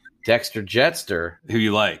Dexter Jettster. Who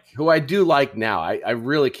you like? Who I do like now. I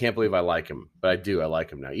really can't believe I like him, but I do. I like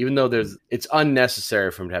him now. Even though it's unnecessary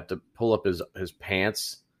for him to have to pull up his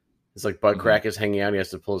pants. It's like butt crack is hanging out. He has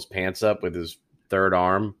to pull his pants up with his third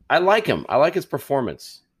arm. I like him. I like his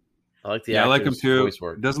performance. I like the I like him too. Voice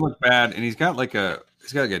work. It doesn't look bad, and he's got like a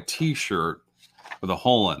t-shirt with a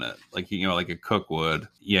hole in it, like like a cook would.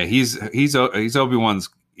 Yeah, he's Obi-Wan's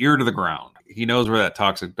ear to the ground. He knows where that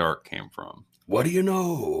toxic dart came from. What do you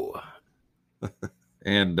know?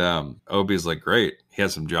 And Obi's like, great. He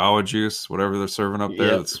has some Jawa juice, whatever they're serving up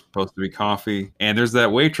there. That's supposed to be coffee. And there's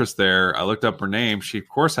that waitress there. I looked up her name. She, of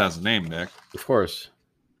course, has a name, Nick. Of course.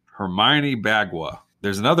 Hermione Bagua.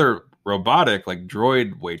 There's another robotic, like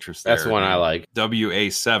droid waitress there. That's the one I like.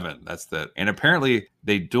 WA7. That's that. And apparently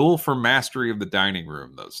they duel for mastery of the dining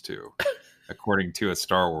room, those two, according to a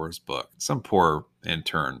Star Wars book. Some poor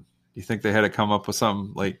intern. You think they had to come up with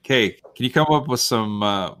something like, hey, can you come up with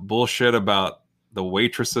some bullshit about the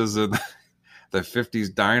waitresses in the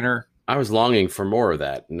 50s diner? I was longing for more of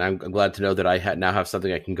that, and I'm glad to know that I now have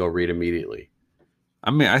something I can go read immediately.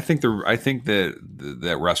 I mean, I think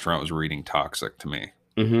that restaurant was reading Toxic to me.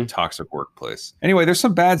 Mm-hmm. Toxic Workplace. Anyway, there's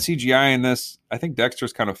some bad CGI in this. I think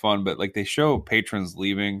Dexter's kind of fun, but like they show patrons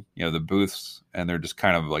leaving, the booths, and they're just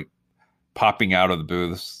kind of like popping out of the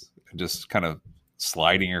booths and just kind of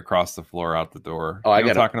sliding across the floor out the door. Oh, I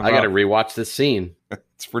got to rewatch this scene.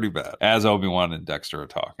 It's pretty bad. As Obi-Wan and Dexter are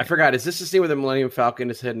talking. I forgot. Is this the scene where the Millennium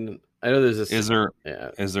Falcon is hidden? I know there's this. Is there?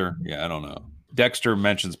 Yeah. Is there? Yeah, I don't know. Dexter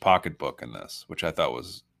mentions pocketbook in this, which I thought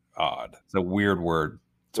was odd. It's a weird word.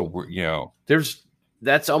 It's a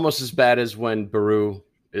that's almost as bad as when Beru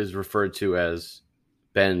is referred to as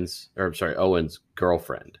Owen's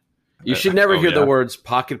girlfriend. You should never hear the words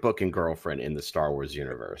pocketbook and girlfriend in the Star Wars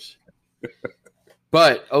universe.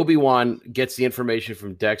 But Obi-Wan gets the information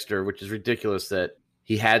from Dexter, which is ridiculous that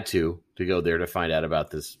he had to go there to find out about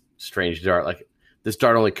this strange dart. Like, this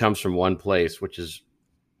dart only comes from one place, which is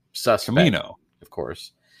suspect. Kamino, of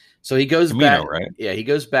course. So he goes back, right? Yeah, he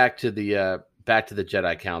goes back to the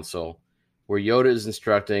Jedi Council, where Yoda is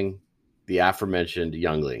instructing the aforementioned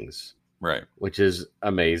younglings, right? Which is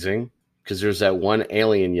amazing because there's that one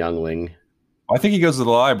alien youngling. I think he goes to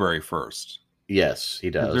the library first. Yes, he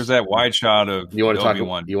does. There's that wide shot of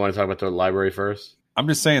Obi-Wan. You want to talk about the library first? I'm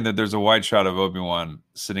just saying that there's a wide shot of Obi-Wan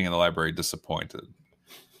sitting in the library disappointed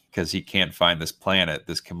because he can't find this planet,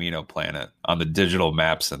 this Kamino planet, on the digital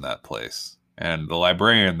maps in that place. And the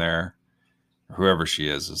librarian there, whoever she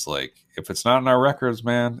is like, if it's not in our records,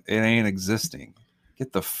 man, it ain't existing.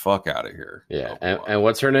 Get the fuck out of here. Yeah. And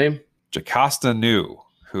what's her name? Jocasta Nu,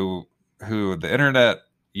 who the internet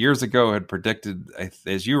years ago had predicted,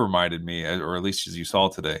 as you reminded me, or at least as you saw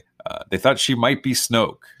today, they thought she might be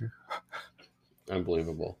Snoke.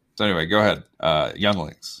 Unbelievable. So anyway, go ahead.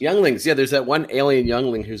 Younglings. Younglings. Yeah, there's that one alien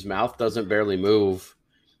youngling whose mouth doesn't barely move.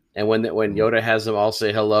 And when Yoda has them all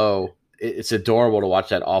say hello, it's adorable to watch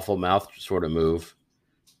that awful mouth sort of move.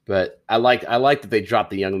 But I like that they dropped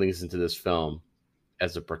the younglings into this film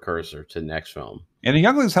as a precursor to the next film. And the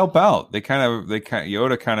younglings help out.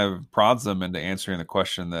 Yoda kind of prods them into answering the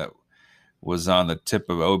question that was on the tip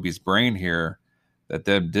of Obi's brain here, that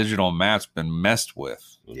the digital map's been messed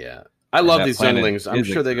with. Yeah. I love these younglings. I'm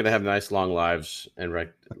sure they're going to have nice long lives and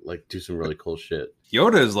like do some really cool shit.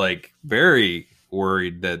 Yoda is like very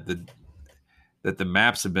worried that the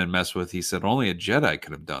maps have been messed with. He said only a Jedi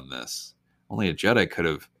could have done this. Only a Jedi could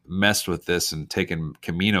have messed with this and taken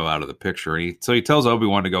Kamino out of the picture. So he tells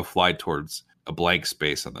Obi-Wan to go fly towards a blank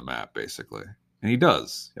space on the map, basically. And he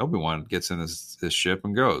does. Obi-Wan gets in his ship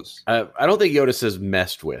and goes. I don't think Yoda says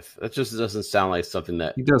messed with. That just doesn't sound like something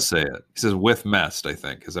that... He does say it. He says with messed, I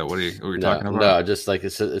think. Is that what you're talking about? No, just like it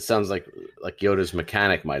sounds like Yoda's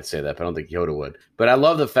mechanic might say that, but I don't think Yoda would. But I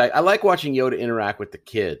love the fact... I like watching Yoda interact with the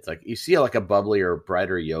kids. Like, you see like a bubbly or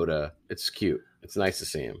brighter Yoda. It's cute. It's nice to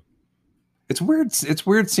see him. It's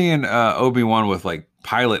weird seeing Obi-Wan with like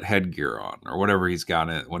pilot headgear on or whatever he's got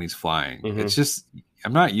it when he's flying. Mm-hmm. It's just...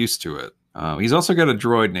 I'm not used to it. He's also got a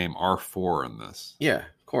droid named R4 in this. Yeah,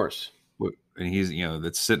 of course. And he's,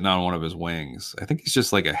 that's sitting on one of his wings. I think he's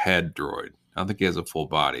just like a head droid. I don't think he has a full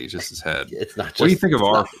body. He's just his head. It's not. What do you think of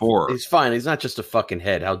R4? He's fine. He's not just a fucking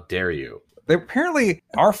head. How dare you? Apparently,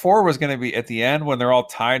 R4 was going to be at the end when they're all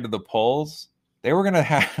tied to the poles. They were going to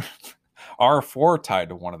have R4 tied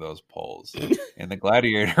to one of those poles in the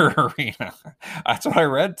gladiator arena. That's what I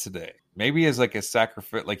read today. Maybe as like a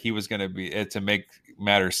sacrifice, like he was going to be, to make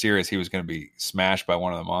matters serious, he was going to be smashed by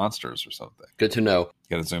one of the monsters or something. Good to know.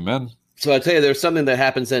 Got to zoom in. So I'll tell you, there's something that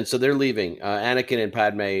happens then. So they're leaving, Anakin and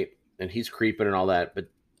Padme, and he's creeping and all that. But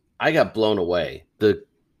I got blown away. The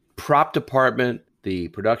prop department, the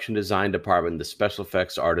production design department, the special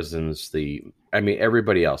effects artisans,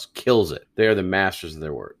 everybody else kills it. They are the masters of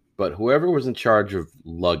their work. But whoever was in charge of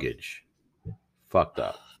luggage fucked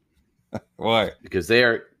up. Why? Because they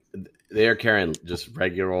are carrying just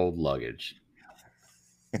regular old luggage.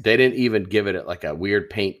 They didn't even give it like a weird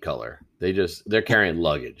paint color. They're carrying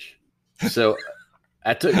luggage. So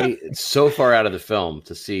that took me so far out of the film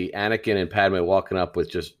to see Anakin and Padme walking up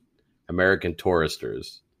with just American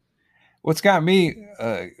touristers. What got me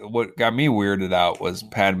weirded out was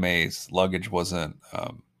Padme's luggage wasn't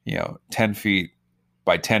 10 feet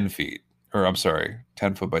by 10 feet, or I'm sorry,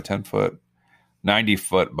 10 foot by 10 foot, 90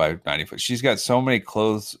 foot by 90 foot. She's got so many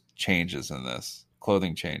clothing changes in this.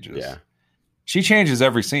 Yeah. She changes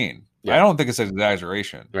every scene. Yeah. I don't think it's an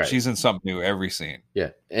exaggeration. Right. She's in something new every scene. Yeah.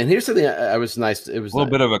 And here's something I was nice. It was a little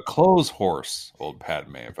bit of a clothes horse, old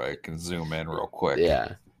Padme, if I can zoom in real quick.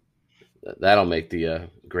 Yeah. That'll make the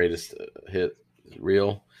greatest hit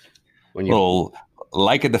real. When you little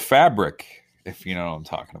like the fabric, if you know what I'm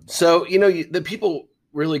talking about. So, the people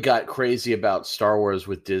really got crazy about Star Wars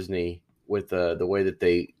with Disney with the way that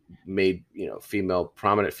they made,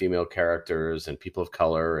 prominent female characters and people of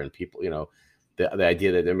color and people, the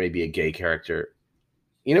idea that there may be a gay character.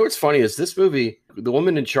 What's funny is this movie, the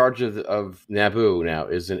woman in charge of Naboo now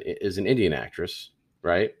is an Indian actress,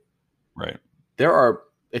 right? Right.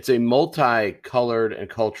 It's a multicolored and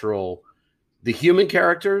cultural. The human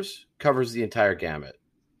characters covers the entire gamut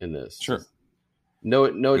in this. Sure. No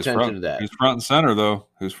attention to that. Who's front and center though?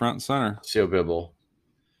 Who's front and center? Sio Bibble.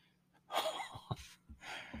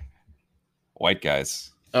 White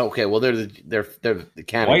guys. Oh, okay, well they're the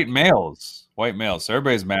canon. White males. So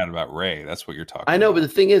everybody's mad about Rey. That's what you're talking about. I know, but the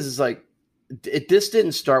thing is like this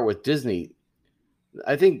didn't start with Disney.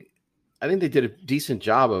 I think they did a decent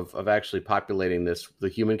job of actually populating the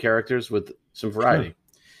human characters with some variety.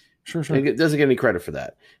 Sure. And it doesn't get any credit for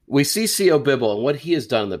that. We see Sio Bibble, and what he has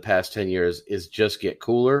done in the past 10 years is just get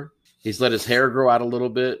cooler. He's let his hair grow out a little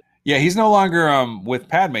bit. Yeah, he's no longer with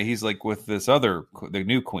Padme. He's like with this the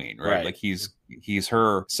new queen, right? Like he's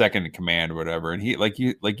her second in command or whatever. And he like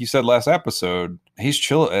you said last episode, he's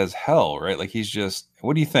chill as hell, right? Like he's just.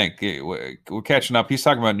 What do you think? We're catching up. He's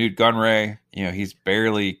talking about Newt Gunray. He's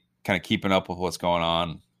barely kind of keeping up with what's going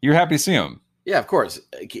on. You're happy to see him. Yeah, of course.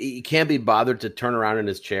 He can't be bothered to turn around in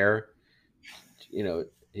his chair. He'll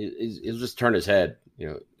just turn his head.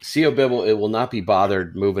 Sio Bibble, it will not be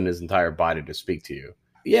bothered moving his entire body to speak to you.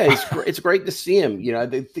 Yeah, it's great to see him. I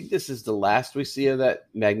think this is the last we see of that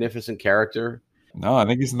magnificent character. No, I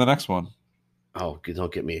think he's in the next one. Oh,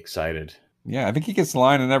 don't get me excited. Yeah, I think he gets the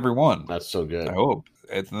line in every one. That's so good. I hope.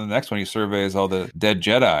 It's in the next one. He surveys all the dead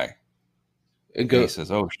Jedi. He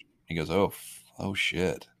says, "Oh," he goes, "Oh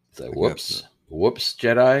shit." It's like, whoops,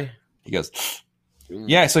 Jedi. He goes,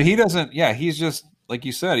 yeah. So he doesn't. Yeah, he's just like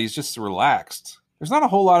you said. He's just relaxed. There's not a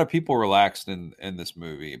whole lot of people relaxed in this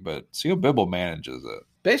movie, but Sio Bibble manages it.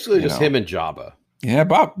 Basically, just him and Jabba. Yeah,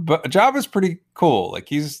 but Jabba's pretty cool. Like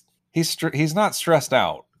he's not stressed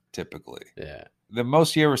out typically. Yeah. The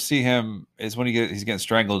most you ever see him is when he's getting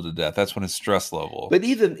strangled to death. That's when his stress level. But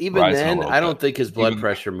even then, I don't think his blood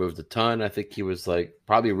pressure moved a ton. I think he was like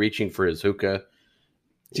probably reaching for his hookah.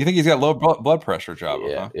 Do you think he's got low blood pressure, Jabba?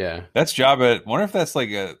 Yeah, huh? yeah. That's Jabba. Wonder if that's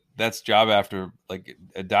that's Jabba after like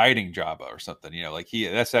a dieting Jabba or something.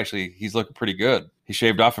 He's looking pretty good. He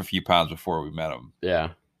shaved off a few pounds before we met him.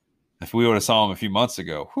 Yeah. If we would have saw him a few months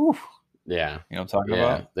ago, whew. Yeah. You know what I'm talking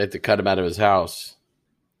about? They had to cut him out of his house.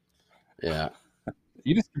 Yeah.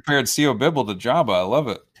 You just compared Sio Bibble to Jabba. I love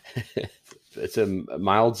it. It's a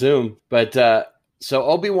mild zoom. But so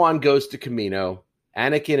Obi-Wan goes to Kamino.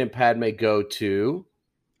 Anakin and Padme go to...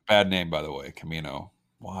 Bad name, by the way, Kamino.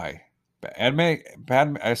 Why?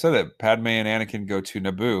 Padme. I said it. Padme and Anakin go to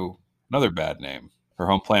Naboo. Another bad name. Her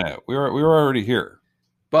home planet. We were already here.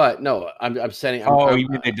 But no, I'm setting. You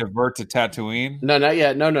mean they divert to Tatooine? No, not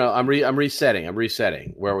yet. No. I'm resetting. I'm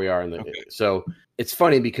resetting where we are in the. Okay. So it's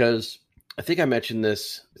funny because I think I mentioned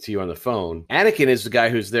this to you on the phone. Anakin is the guy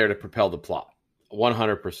who's there to propel the plot,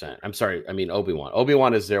 100%. I'm sorry. I mean Obi-Wan.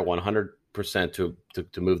 Obi-Wan is there 100%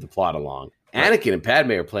 to move the plot along. Right. Anakin and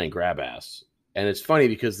Padme are playing grab ass, and it's funny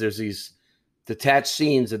because there's these detached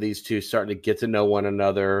scenes of these two starting to get to know one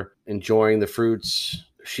another, enjoying the fruits.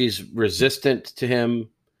 She's resistant to him.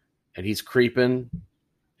 And he's creeping,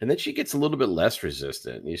 and then she gets a little bit less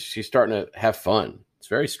resistant. She's starting to have fun. It's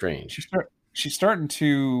very strange. She's starting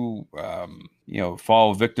to,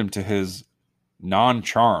 fall victim to his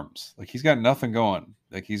non-charms. Like he's got nothing going.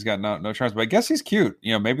 Like he's got no charms. But I guess he's cute.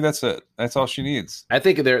 Maybe that's it. That's all she needs. I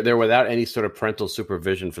think they're without any sort of parental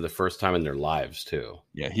supervision for the first time in their lives too.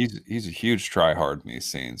 Yeah, he's a huge tryhard in these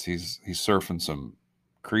scenes. He's surfing some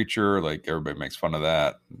creature, like everybody makes fun of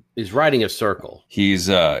that. He's riding a circle. He does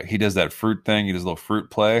that fruit thing. He does a little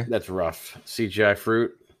fruit play. That's rough. CGI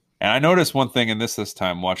fruit. And I noticed one thing in this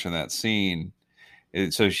time watching that scene.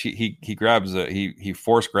 So he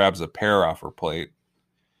force grabs a pear off her plate.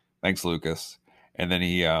 Thanks, Lucas. And then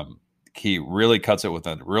he really cuts it with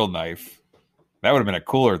a real knife. That would have been a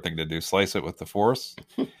cooler thing to do. Slice it with the force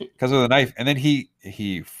because of the knife. And then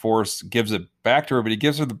he force gives it back to her, but he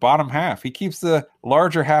gives her the bottom half. He keeps the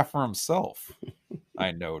larger half for himself.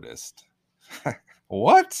 I noticed.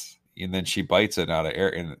 What? And then she bites it out of air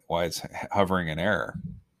and while it's hovering in air.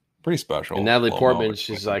 Pretty special. And Natalie Portman,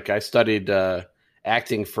 she's like, I studied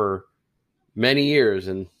acting for many years,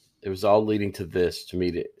 and it was all leading to this, to me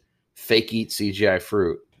to fake eat CGI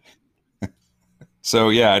fruit. So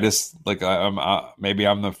yeah, I just maybe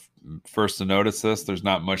I'm the first to notice this. There's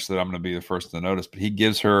not much that I'm going to be the first to notice, but he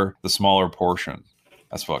gives her the smaller portion.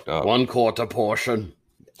 That's fucked up. 1/4 portion.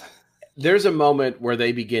 There's a moment where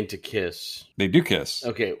they begin to kiss. They do kiss.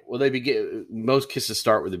 Okay, well they begin. Most kisses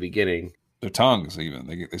start with the beginning. Their tongues, even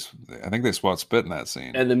I think they swat spit in that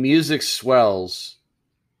scene. And the music swells,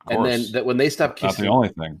 and then when they stop kissing, not the only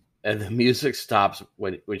thing. And the music stops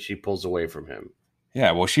when she pulls away from him.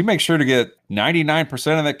 Yeah, well, she makes sure to get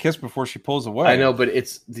 99% of that kiss before she pulls away. I know, but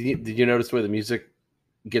did you notice where the music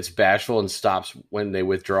gets bashful and stops when they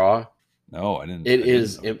withdraw? No, I didn't.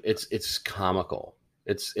 It's comical.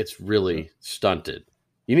 It's really stunted.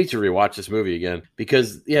 You need to rewatch this movie again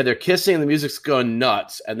because they're kissing and the music's going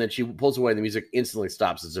nuts, and then she pulls away and the music instantly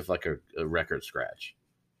stops as if like a record scratch.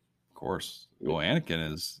 Of course. Well,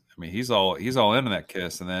 Anakin is. I mean, he's all into that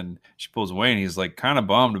kiss, and then she pulls away, and he's like kind of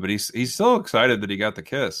bummed, but he's so excited that he got the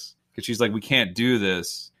kiss because she's like, "We can't do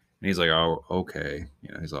this," and he's like, "Oh, okay."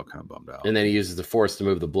 You know, he's all kind of bummed out. And then he uses the Force to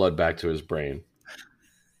move the blood back to his brain.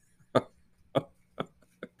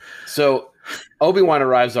 So Obi-Wan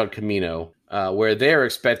arrives on Kamino, where they're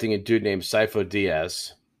expecting a dude named Sifo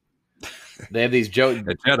Dyas. They have these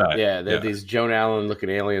the Jedi. Yeah, they have these Joan Allen looking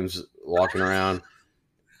aliens walking around,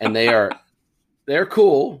 and they're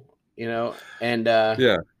cool, you know. And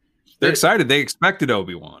they're excited. They expected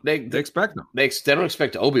Obi-Wan. They expect him. They don't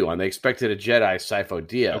expect Obi-Wan. They expected a Jedi, Sifo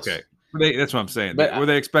Dyas. Okay, that's what I'm saying. But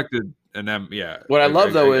they expected an What I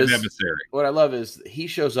love is he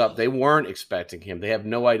shows up. They weren't expecting him. They have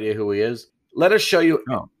no idea who he is. Let us show you.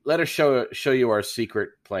 Oh. Let us show you our secret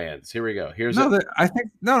plans. Here we go. I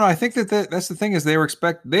think that's the thing is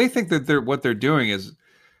they think that what they're doing is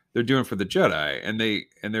they're doing for the Jedi,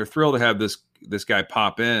 and they're thrilled to have this guy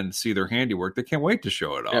pop in, see their handiwork. They can't wait to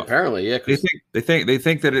show it off. Yeah, apparently, yeah. They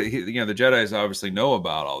think that the Jedis obviously know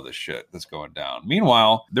about all this shit that's going down.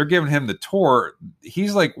 Meanwhile, they're giving him the tour.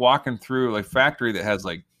 He's like walking through like factory that has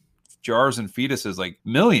like jars and fetuses, like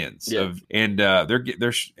millions of, and they're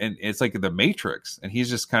and it's like the Matrix, and he's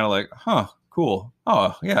just kind of like, huh, cool.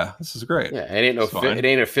 Oh yeah, this is great. Yeah, it ain't a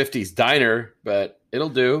 50s diner, but it'll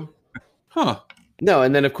do. Huh. No,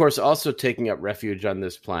 and then of course also taking up refuge on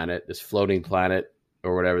this planet, this floating planet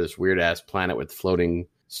or whatever, this weird ass planet with floating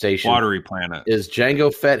station, watery planet, is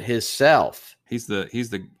Jango Fett himself. He's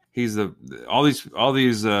all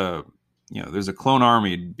these there's a clone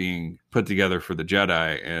army being put together for the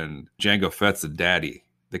Jedi, and Jango Fett's the daddy.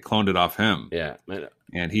 They cloned it off him. Yeah,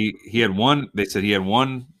 and he had one. They said he had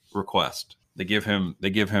one request. They give him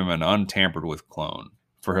an untampered with clone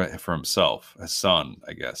for himself, a son,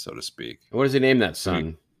 I guess, so to speak. What does he name that son?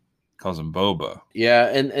 He calls him Boba. Yeah,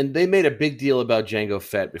 and they made a big deal about Jango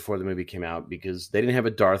Fett before the movie came out because they didn't have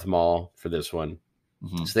a Darth Maul for this one.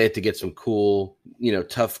 Mm-hmm. So they had to get some cool,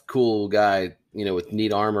 tough, cool guy, with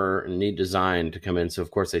neat armor and neat design to come in. So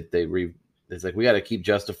of course it's like, we got to keep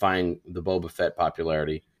justifying the Boba Fett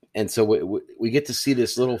popularity. And so we get to see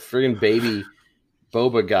this little friggin' baby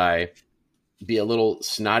Boba guy be a little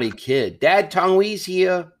snotty kid. Dad, Tong Wee's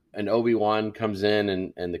here. And Obi-Wan comes in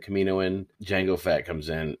and the Kaminoan Jango Fett comes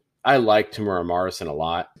in. I like Tamura Morrison a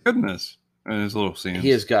lot. Goodness. And his little scenes. He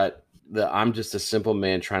has got I'm just a simple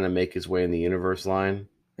man trying to make his way in the universe line.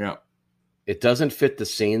 Yeah. It doesn't fit the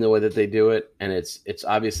scene the way that they do it. And it's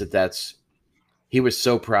obvious that he was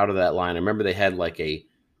so proud of that line. I remember they had like a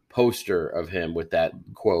poster of him with that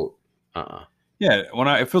quote. Yeah,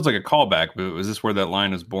 it feels like a callback, but is this where that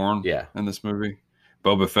line is born? Yeah. In this movie?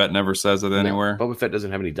 Boba Fett never says it anywhere? Boba Fett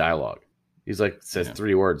doesn't have any dialogue. He's says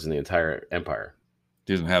 3 words in the entire Empire.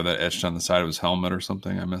 He doesn't have that etched on the side of his helmet or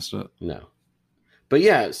something? I missed it. No. But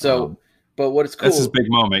yeah, but what it's cool. That's his big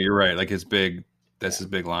moment. You're right. Like his big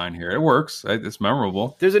line here. It works. It's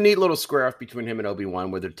memorable. There's a neat little square off between him and Obi-Wan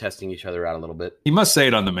where they're testing each other out a little bit. He must say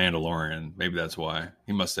it on The Mandalorian. Maybe that's why.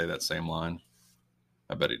 He must say that same line.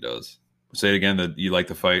 I bet he does. Say it again, that you like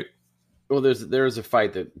the fight. Well, there is a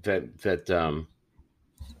fight that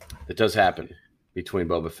does happen between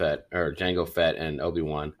Boba Fett or Jango Fett and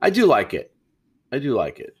Obi-Wan. I do like it.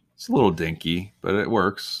 It's a little dinky, but it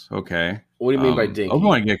works. Okay. What do you mean by dinky?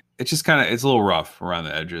 Obi-Wan it's a little rough around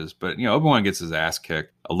the edges, but Obi-Wan gets his ass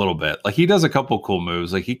kicked a little bit. Like he does a couple cool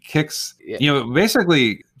moves. Like he kicks. Yeah.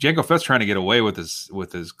 Basically Jango Fett's trying to get away with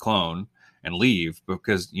his clone and leave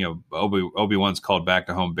because Obi-Wan's called back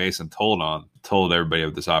to home base and told everybody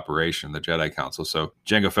of this operation, the Jedi Council. So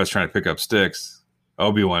Jango Fett's trying to pick up sticks.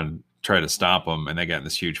 Obi-Wan tried to stop him, and they got in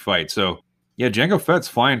this huge fight. So yeah, Jango Fett's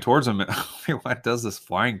flying towards him, and Obi-Wan does this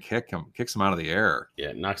flying kick, kicks him out of the air.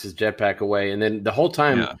 Yeah, knocks his jetpack away, and then the whole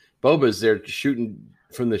time Boba's there shooting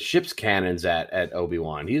from the ship's cannons at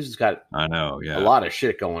Obi-Wan. He's got a lot of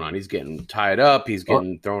shit going on. He's getting tied up. He's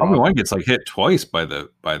getting thrown. Obi-Wan gets hit twice by the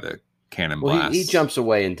cannon blast. He jumps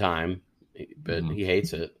away in time, but he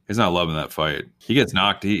hates it. He's not loving that fight. He gets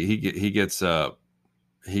knocked. He gets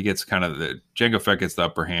kind of Jango Fett gets the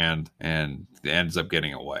upper hand and ends up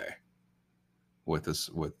getting away.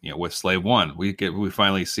 with Slave One. We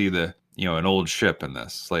finally see an old ship in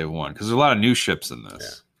this Slave One, because there's a lot of new ships in this. Yeah.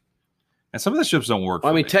 And some of the ships don't work.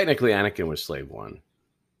 Well, technically Anakin was Slave One.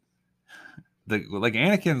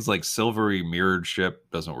 Anakin's like silvery mirrored ship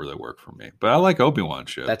doesn't really work for me, but I like Obi-Wan's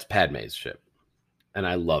ship. That's Padme's ship, and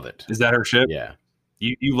I love it. Is that her ship? Yeah.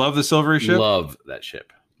 You love the silvery ship? Love that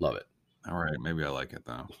ship. Love it. All right, maybe I like it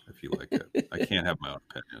though. If you like it, I can't have my own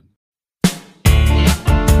opinion.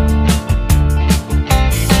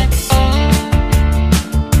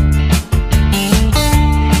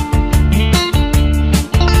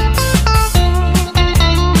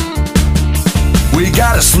 We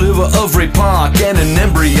got a sliver of Ray Park and an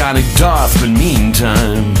embryonic Darth, but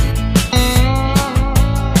meantime,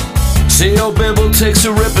 C.O. Bimble takes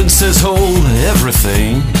a rip and says, hold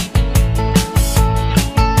everything.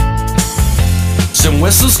 Some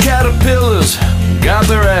Wessel's caterpillars got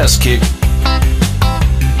their ass kicked.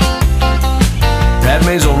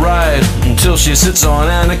 Padme's alright until she sits on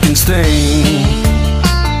Anakin's thing.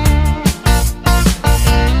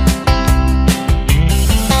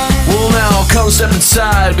 Well, now come step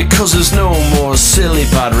inside, because there's no more silly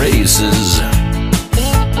pod races.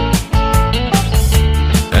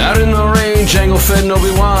 Out in the rain, Jango Fett and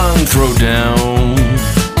Obi-Wan throw down.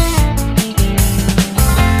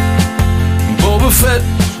 Boba Fett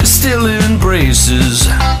is still in braces.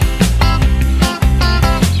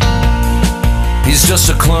 He's just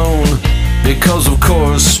a clone, because of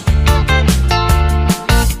course,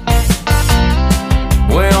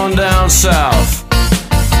 way on down south,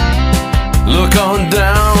 look on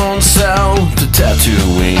down south to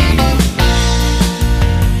Tatooine.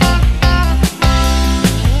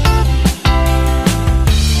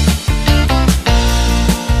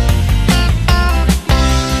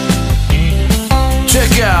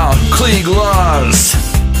 Check out Klieg Lars.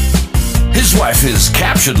 His wife is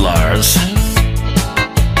captured Lars.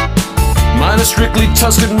 Minus strictly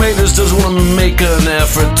Tusken Raiders does want to make an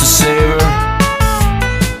effort to save her.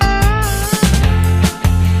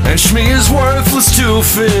 And Shmi is worthless to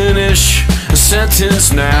finish a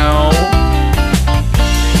sentence now.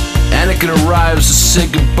 Anakin arrives to say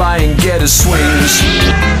goodbye and get his swings.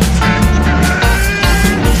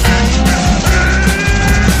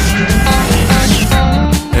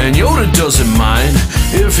 And Yoda doesn't mind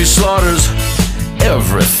if he slaughters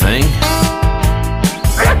everything.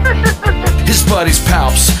 His buddies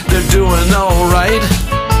Palps, they're doing alright.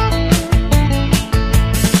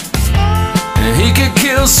 And he could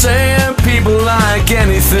kill sand people like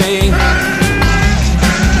anything,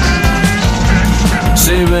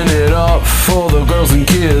 saving it up for the girls and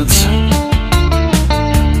kids.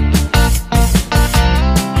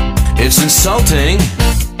 It's insulting.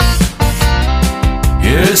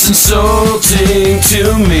 It's insulting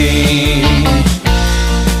to me.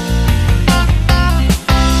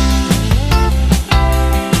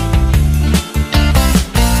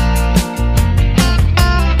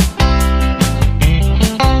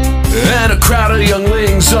 And a crowd of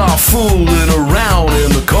younglings are fooling around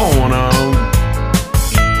in the corner,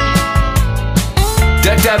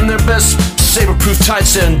 decked out in their best saber-proof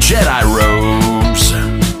tights and Jedi robes.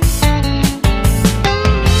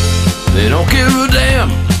 They don't give a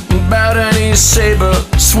damn about any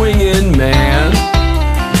saber-swinging man,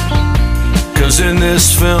 'cause in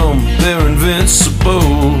this film they're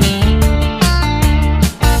invincible.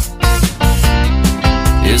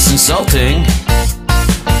 It's insulting.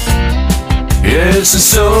 It's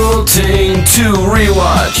insulting to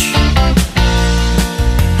rewatch.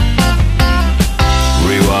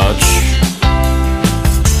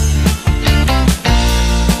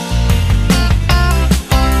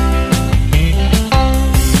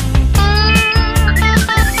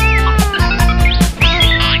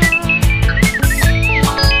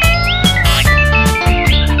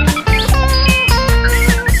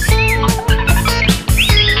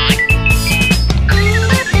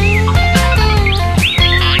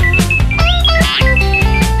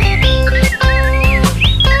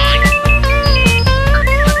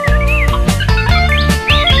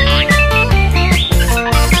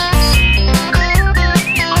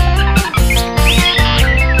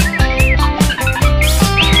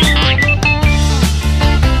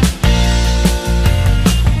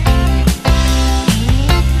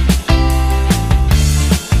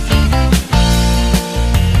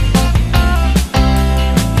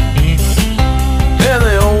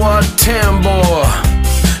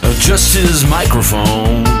 Adjusts his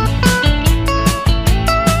microphone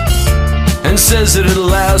and says that it'll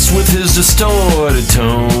last with his distorted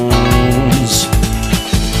tones.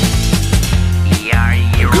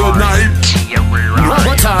 Good night. One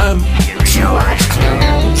more time.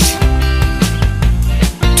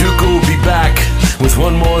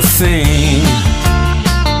 your thing.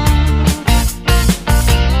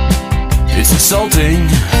 It's insulting.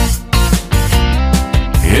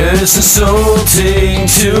 It's insulting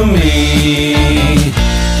to me.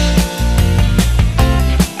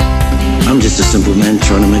 I'm just a simple man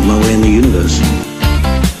trying to make my way in the universe.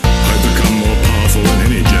 I've become more powerful than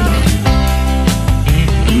any Jedi.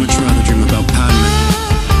 I'd much rather dream about Padme.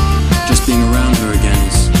 Just being around her again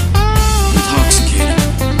is intoxicating.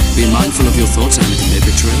 Be mindful of your thoughts, Anakin. They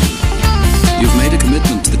betray you. You've made a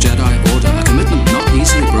commitment to the Jedi Order, a commitment not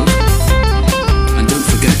easily broken. And don't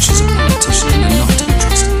forget she's a politician and not to be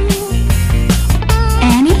trusted.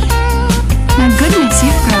 Annie? My goodness,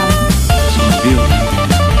 you've grown. So beautiful.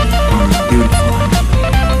 Beautiful.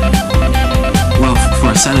 Well,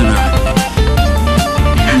 for a senator.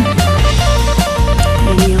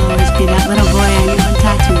 Maybe you'll always be that little boy I knew on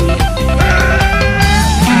Tatooine.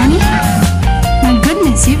 Annie? My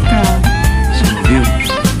goodness, you've grown. So beautiful.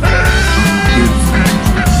 Beautiful.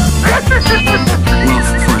 Well,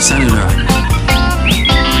 for a senator. Maybe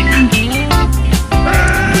you'll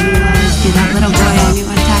always be that little boy I knew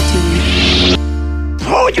on Tatooine.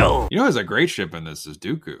 You know, there's a great ship in this is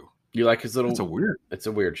Dooku. You like his little? It's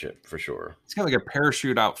a weird ship for sure. It's got like a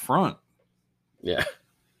parachute out front. Yeah,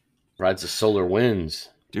 rides the solar winds.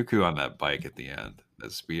 Dooku on that bike at the end,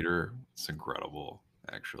 that speeder, it's incredible.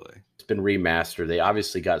 Actually, it's been remastered. They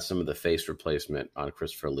obviously got some of the face replacement on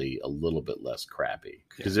Christopher Lee a little bit less crappy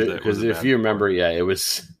because if you remember, yeah, it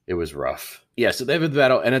was rough. Yeah, so they have the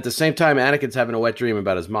battle, and at the same time, Anakin's having a wet dream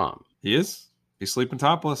about his mom. He is. He's sleeping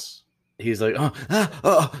topless. He's like,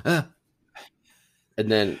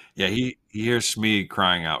 and then he hears Shmi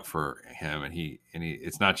crying out for him, and he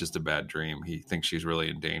it's not just a bad dream. He thinks she's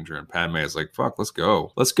really in danger, and Padme is like, "Fuck, let's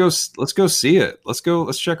go see it. Let's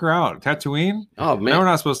check her out. Tatooine. Oh man, now we're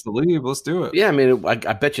not supposed to leave. Let's do it." Yeah, I mean, I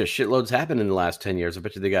bet you shitloads happened in the last 10 years. I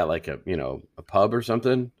bet you they got like a pub or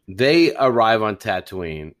something. They arrive on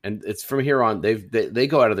Tatooine, and it's from here on. They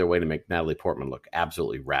go out of their way to make Natalie Portman look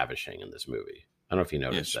absolutely ravishing in this movie. I don't know if you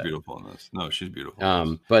noticed. Yeah, she's beautiful in this. No, she's beautiful.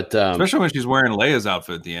 Especially when she's wearing Leia's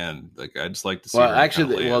outfit at the end. Like, I just like to see. Well,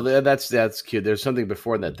 actually, that's cute. There's something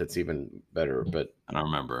before that that's even better, but I don't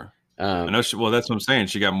remember. I know. That's what I'm saying.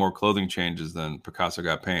 She got more clothing changes than Picasso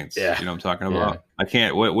got paints. Yeah, you know what I'm talking about. Yeah. I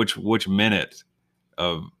can't. Which minute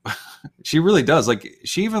of? She really does. Like,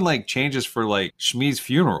 she even like changes for like Shmi's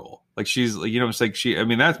funeral. Like, she's, it's like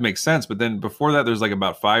that makes sense. But then before that, there's like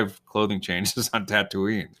about 5 clothing changes on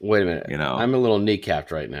Tatooine. Wait a minute. I'm a little kneecapped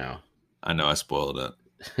right now. I know. I spoiled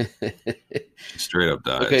it. Straight up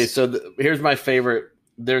dies. Okay. So here's my favorite.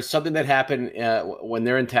 There's something that happened when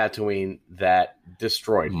they're in Tatooine that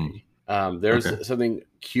destroyed me. There's something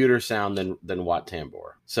cuter sound than Wat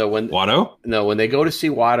Tambor. So when Watto? No, when they go to see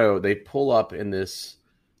Watto, they pull up in this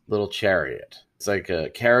little chariot. It's like a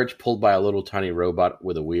carriage pulled by a little tiny robot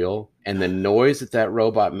with a wheel. And the noise that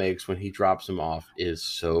robot makes when he drops him off is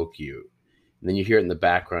so cute. And then you hear it in the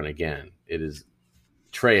background again. It is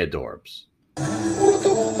Trey Adorbs.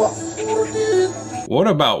 What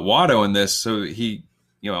about Watto in this? So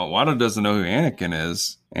Watto doesn't know who Anakin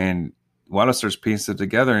is. And Watto starts piecing it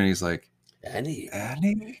together. And he's like, Annie?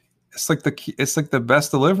 It's like the best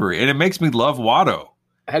delivery. And it makes me love Watto.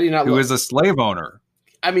 How do you not who is a slave owner.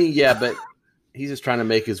 I mean, yeah, but he's just trying to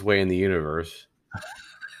make his way in the universe.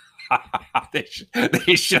 They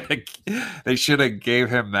should have gave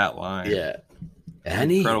him that line. Yeah,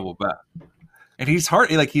 Annie, incredible bet. And he's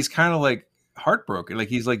he's kind of like heartbroken. Like,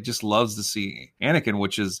 he's like just loves to see Anakin,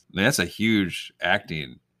 which is that's a huge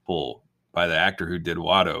acting pull by the actor who did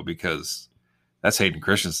Watto, because that's Hayden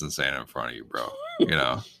Christensen saying it in front of you, bro.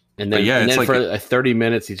 And then for 30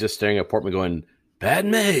 minutes he's just staring at Portman, going,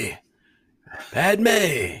 "Padme."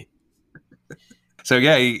 So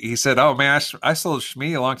yeah, he said, "Oh man, I sold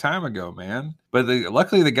Shmi a long time ago, man." But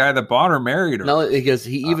luckily, the guy that bought her married her. No, because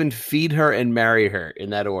he even feed her and marry her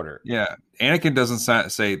in that order. Yeah, Anakin doesn't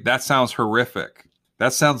say that. Sounds horrific.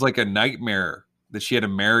 That sounds like a nightmare that she had to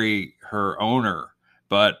marry her owner.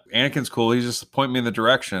 But Anakin's cool. He just pointed me in the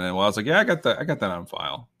direction, and I was like, "Yeah, I got that on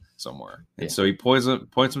file somewhere." And so he points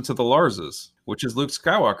him to the Larses, which is Luke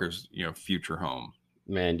Skywalker's future home.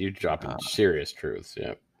 Man, you're dropping serious truths.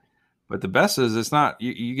 Yeah. But the best is it's not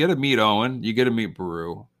you get to meet Owen, you get to meet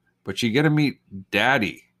Beru, but you get to meet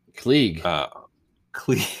Daddy Klieg.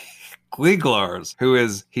 Klieg Lars,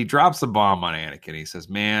 he drops a bomb on Anakin. He says,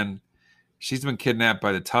 "Man, she's been kidnapped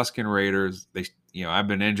by the Tusken Raiders. I've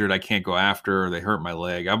been injured. I can't go after her. They hurt my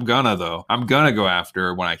leg. I'm gonna go after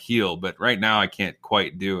her when I heal, but right now I can't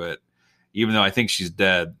quite do it. Even though I think she's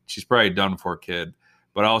dead. She's probably done for, kid.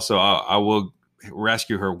 But also I will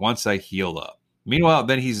rescue her once I heal up." Meanwhile,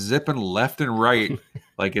 then he's zipping left and right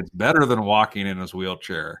Like it's better than walking in his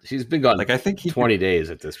wheelchair. She's been gone like I think 20 days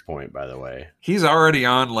at this point, by the way. He's already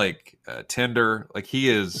on like Tinder. Like he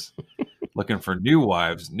is looking for new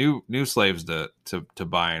wives, new slaves to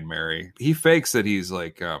buy and marry. He fakes that he's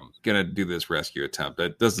like gonna do this rescue attempt.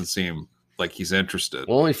 It doesn't seem like he's interested.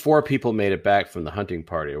 Well, only 4 people made it back from the hunting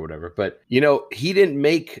party or whatever. But you know, he didn't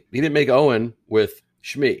make Owen with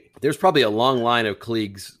Shmi. There's probably a long line of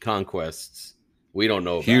Klieg's conquests we don't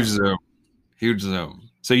know about. Huge zoom.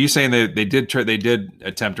 So you saying that they did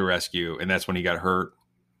attempt to rescue, and that's when he got hurt?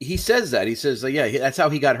 He says that. He says, yeah, that's how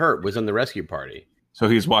he got hurt, was in the rescue party. So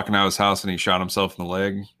he was walking out of his house and he shot himself in the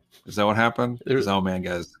leg. Is that what happened? Oh man,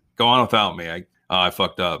 guys, go on without me. I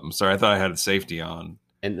fucked up. I'm sorry. I thought I had safety on.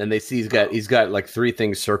 And then they see he's got like 3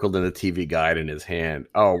 things circled in the TV guide in his hand.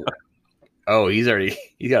 Oh, he's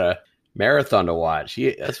got a marathon to watch.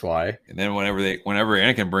 That's why. And then whenever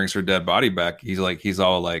Anakin brings her dead body back, he's like,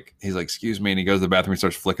 excuse me, and he goes to the bathroom and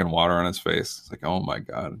starts flicking water on his face. It's like, oh my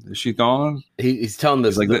god, is she gone? He's telling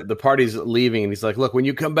this like the party's leaving, and he's like, look, when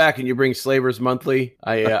you come back and you bring Slavers Monthly,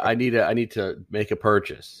 I need to make a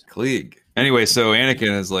purchase. Klieg. Anyway, so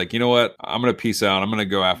Anakin is like, you know what? I'm gonna peace out. I'm gonna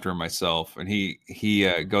go after him myself, and he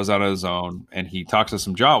goes out on his own, and he talks to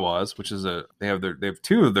some Jawas, which is they have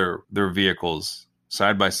 2 of their vehicles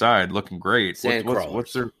side by side, looking great.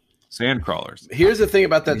 What's their sand crawlers? Here's the thing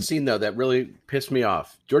about that scene, though, that really pissed me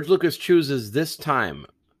off. George Lucas chooses this time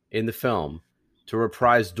in the film to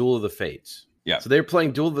reprise Duel of the Fates. Yeah. So they're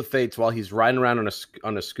playing Duel of the Fates while he's riding around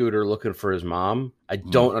on a scooter looking for his mom. I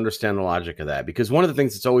don't understand the logic of that, because one of the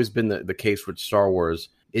things that's always been the case with Star Wars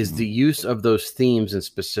is the use of those themes in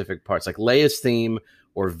specific parts, like Leia's theme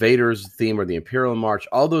or Vader's theme or the Imperial March.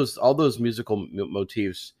 All those musical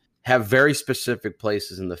motifs have very specific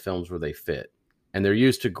places in the films where they fit, and they're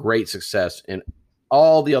used to great success in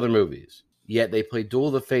all the other movies. Yet they play Duel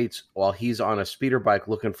of the Fates while he's on a speeder bike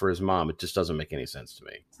looking for his mom. It just doesn't make any sense to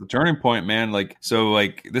me. It's the turning point, man.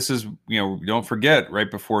 This is, don't forget,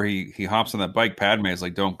 right before he hops on that bike, Padme is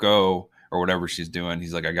like, don't go, or whatever she's doing.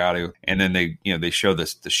 He's like, I got to. And then they show the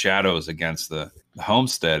shadows against the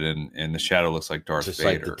homestead, and the shadow looks like Darth Vader. Just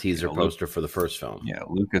like the teaser poster for the first film. Yeah,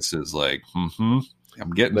 Lucas is like,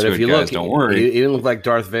 I'm getting to it, guys. Don't worry. He didn't look like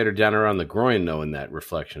Darth Vader down around the groin, though, in that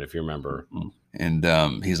reflection, if you remember.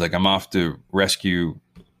 And he's like, I'm off to rescue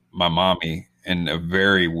my mommy. And a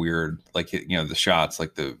very weird, the shots,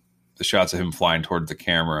 like the shots of him flying towards the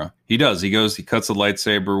camera. He does. He cuts a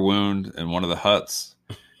lightsaber wound in one of the huts,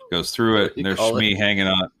 goes through it, and there's Shmi hanging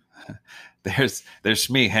on. There's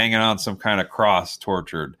Shmi hanging on some kind of cross,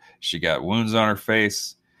 tortured. She got wounds on her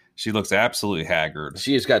face. She looks absolutely haggard.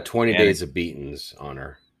 She has got 20 days of beatings on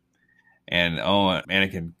her. And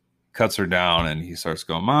Anakin cuts her down, and he starts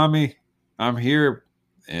going, Mommy, I'm here.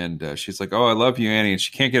 And she's like, oh, I love you, Annie. And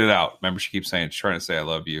she can't get it out. Remember, she keeps saying, she's trying to say, I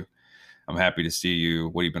love you. I'm happy to see you.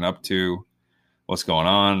 What have you been up to? What's going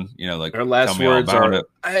on? Her last words are,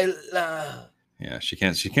 I love. Yeah, she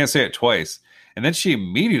can't say it twice. And then she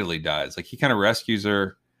immediately dies. Like, he kind of rescues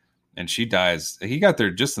her, and she dies. He got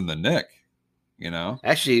there just in the nick.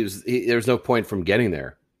 Actually, there was no point from getting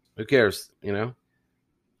there. Who cares? She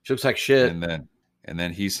looks like shit. And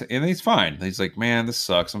then he's fine. He's like, man, this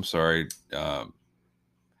sucks. I'm sorry.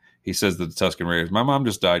 He says to the Tusken Raiders, my mom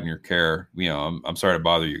just died in your care. I'm sorry to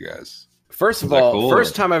bother you guys. First of all,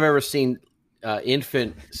 first time I've ever seen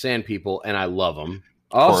infant sand people, and I love them.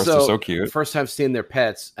 Also, of course, they're so cute. First time seeing their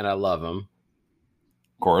pets, and I love them.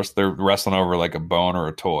 Of course, they're wrestling over like a bone or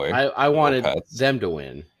a toy. I wanted them to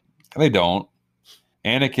win. They don't.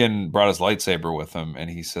 Anakin brought his lightsaber with him, and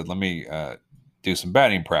he said, let me do some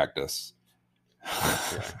batting practice.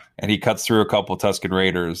 And he cuts through a couple Tusken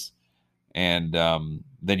Raiders, and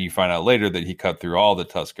then you find out later that he cut through all the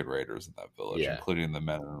Tusken Raiders in that village, including the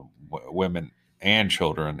men and women and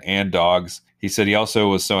children and dogs. He said he also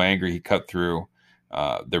was so angry he cut through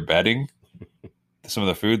their bedding, some of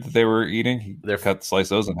the food that they were eating. He sliced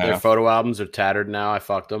those in half. Their photo albums are tattered now. I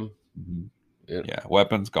fucked them. Mm-hmm. Yeah,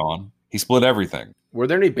 weapons gone. He split everything. Were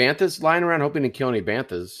there any banthas lying around, hoping to kill any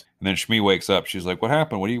banthas? And then Shmi wakes up. She's like, "What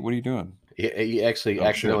happened? What are you doing?" He actually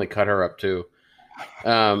accidentally cut her up too.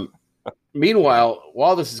 Meanwhile,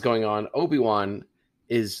 while this is going on, Obi-Wan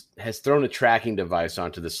has thrown a tracking device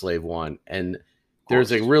onto the Slave One, and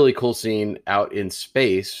there's a really cool scene out in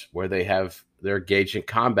space where they're engaged in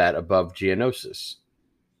combat above Geonosis.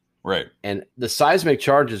 Right. And the seismic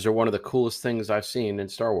charges are one of the coolest things I've seen in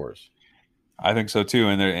Star Wars. I think so too,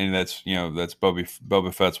 and that's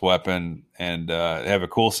Boba Fett's weapon, and they have a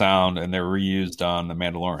cool sound, and they're reused on the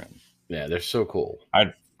Mandalorian. Yeah, they're so cool.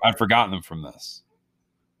 I'd forgotten them from this,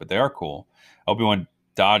 but they are cool. Obi-Wan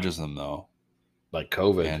dodges them though, like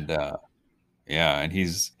COVID, and Yeah, and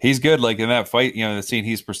he's good. Like in that fight, the scene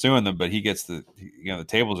he's pursuing them, but he gets the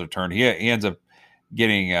tables are turned. He ends up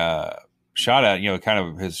getting shot at. Kind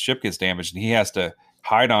of his ship gets damaged, and he has to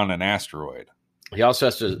hide on an asteroid. He also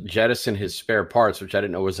has to jettison his spare parts, which I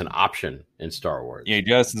didn't know was an option in Star Wars. Yeah, he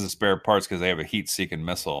jettisons the spare parts because they have a heat-seeking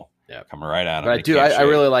missile coming right at him. But I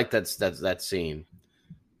really like that scene.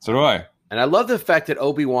 So do I. And I love the fact that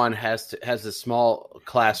Obi-Wan has this small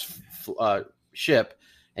class ship,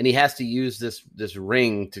 and he has to use this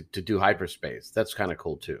ring to do hyperspace. That's kind of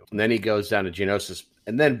cool too. And then he goes down to Geonosis,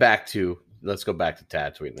 and then let's go back to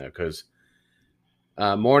Tatooine now, because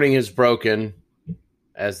morning is broken,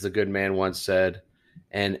 as the good man once said,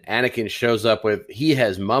 and Anakin shows up he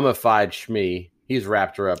has mummified Shmi. He's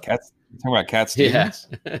wrapped her up. Talking about Cat Stevens?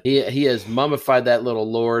 Yeah. he has mummified that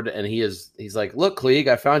little lord, and he's like, look, Klieg,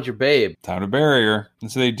 I found your babe. Time to bury her.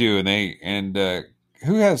 And so they do, and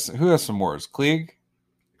who has some words?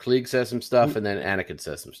 Klieg says some stuff, and then Anakin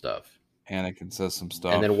says some stuff. And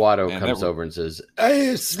then Watto comes over and says, I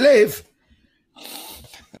am a slave.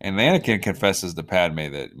 And Anakin confesses to Padme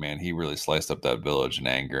that, man, he really sliced up that village in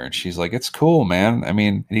anger. And she's like, it's cool, man. I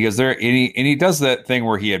mean, and he goes there, and he does that thing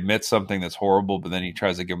where he admits something that's horrible, but then he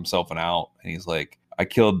tries to give himself an out. And he's like, I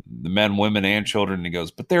killed the men, women, and children. And he goes,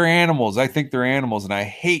 but they're animals. I think they're animals, and I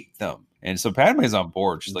hate them. And so Padme's on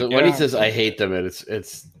board. She's like, when he says, I hate them, it's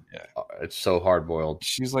so hard boiled.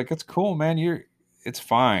 She's like, it's cool, man. It's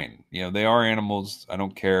fine. They are animals. I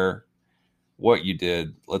don't care what you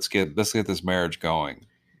did. Let's get this marriage going.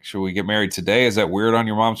 Should we get married today? Is that weird on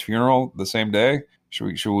your mom's funeral the same day?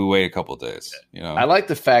 Should we wait a couple of days? I like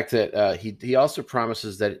the fact that he also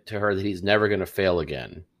promises that to her that he's never going to fail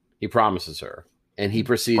again. He promises her, and he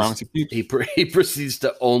proceeds he proceeds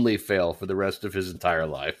to only fail for the rest of his entire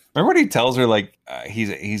life. Remember when he tells her like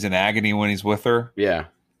he's in agony when he's with her? Yeah.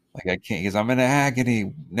 Like, I can't, because I'm in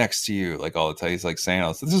agony next to you, like all the time. He's like saying,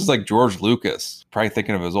 this is like George Lucas, probably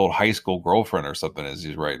thinking of his old high school girlfriend or something as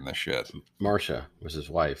he's writing this shit. Marcia was his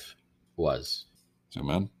wife. So,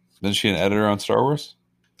 man, isn't she an editor on Star Wars?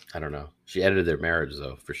 I don't know. She edited their marriage,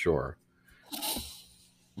 though, for sure.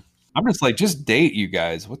 I'm just like, just date, you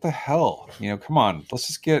guys. What the hell? Come on. Let's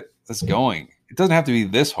just get this going. It doesn't have to be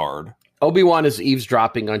this hard. Obi-Wan is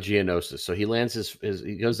eavesdropping on Geonosis. So he lands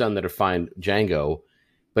he goes down there to find Jango.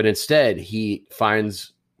 But instead, he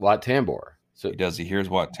finds Wat Tambor. So he does. He hears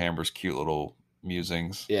Wat Tambor's cute little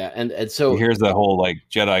musings. Yeah, and so he hears the whole like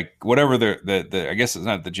Jedi, whatever the I guess it's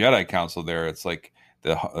not the Jedi Council there. It's like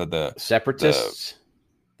the Separatists.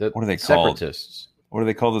 What are they called? Separatists. What do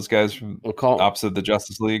they call those guys from opposite the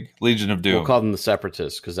Justice League? Legion of Doom. We'll call them the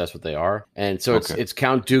Separatists because that's what they are. And so it's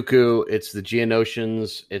Count Dooku, it's the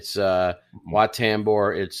Geonosians, it's Wat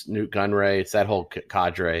Tambor, it's Newt Gunray, it's that whole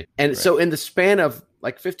cadre. And so in the span of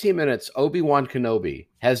like 15 minutes, Obi-Wan Kenobi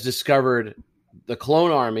has discovered the clone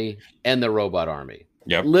army and the robot army.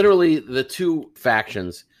 Yep. Literally the two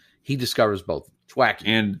factions. He discovers both. It's wacky.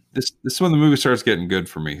 And this is when the movie starts getting good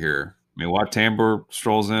for me here. I mean, Wat Tambor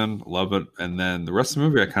strolls in, love it. And then the rest of the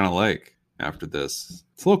movie I kind of like after this.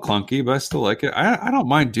 It's a little clunky, but I still like it. I don't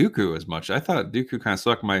mind Dooku as much. I thought Dooku kind of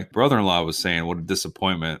sucked. My brother-in-law was saying, what a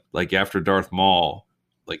disappointment. Like after Darth Maul,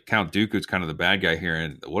 like Count Dooku's kind of the bad guy here,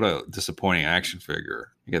 and what a disappointing action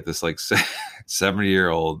figure. You get this like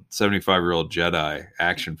 75-year-old Jedi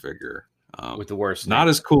action figure with the worst, not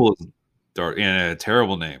as cool as Darth, and a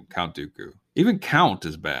terrible name, Count Dooku. Even Count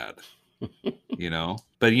is bad,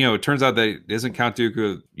 But it turns out that isn't Count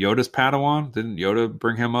Dooku Yoda's Padawan? Didn't Yoda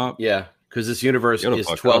bring him up? Yeah, because this universe is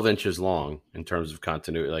 12 inches long in terms of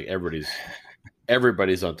continuity. Like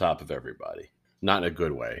everybody's on top of everybody, not in a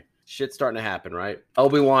good way. Shit's starting to happen, right?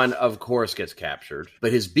 Obi-Wan, of course, gets captured,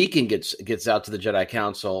 but his beacon gets out to the Jedi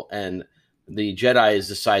Council, and the Jedis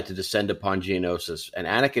decide to descend upon Geonosis. And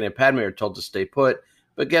Anakin and Padme are told to stay put,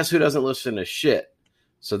 but guess who doesn't listen to shit?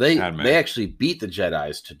 So they actually beat the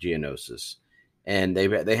Jedis to Geonosis, and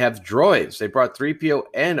they have droids. They brought 3PO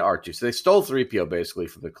and R2, so they stole 3PO basically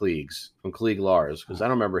from the Kliegs, from Klieg Lars, because I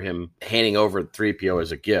don't remember him handing over 3PO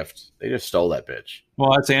as a gift. They just stole that bitch.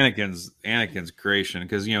 Well, that's Anakin's creation,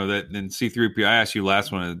 because that in C-3PO. I asked you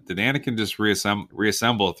last one, did Anakin just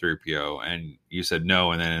reassemble 3PO? And you said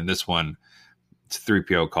no. And then in this one,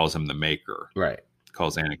 3PO calls him the Maker, right?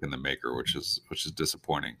 Calls Anakin the Maker, which is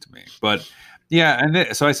disappointing to me. But yeah,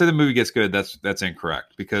 and so I said the movie gets good. That's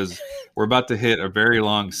incorrect, because we're about to hit a very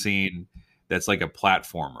long scene that's like a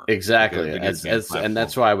platformer. Exactly. And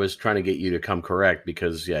that's why I was trying to get you to come correct,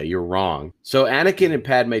 because, yeah, you're wrong. So Anakin and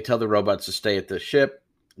Padme tell the robots to stay at the ship.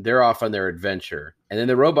 They're off on their adventure. And then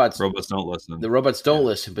the robots don't listen. The robots don't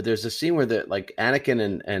listen. But there's a scene where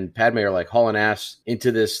Anakin and Padme are like hauling ass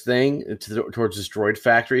into this thing, towards this droid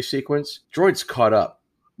factory sequence. Droid's caught up.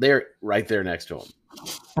 They're right there next to him.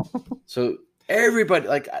 So everybody,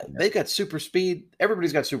 they got super speed.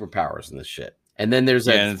 Everybody's got superpowers in this shit. And then there's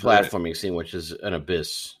that platforming scene, which is an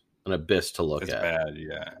abyss to look at. It's bad,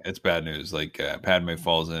 yeah. It's bad news. Padme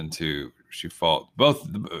falls into.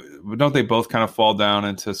 Don't they both kind of fall down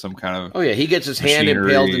into some kind of? Oh yeah, he gets his hand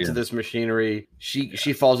impaled into this machinery.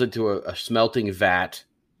 She falls into a smelting vat.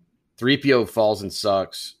 3PO falls and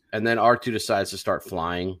sucks, and then R2 decides to start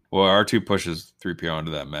flying. Well, R2 pushes 3PO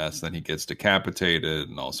into that mess. Then he gets decapitated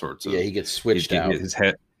and all sorts of. Yeah, he gets switched out. His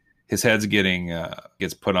head's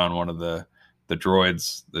gets put on one of the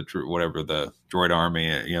droids, the droid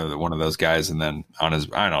army, one of those guys, and then on his,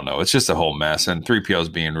 I don't know, it's just a whole mess. And 3PO's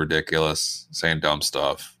being ridiculous, saying dumb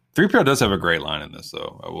stuff. 3PO does have a great line in this,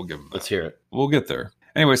 though. I will give him that. Let's hear it. We'll get there.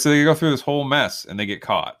 Anyway, so they go through this whole mess and they get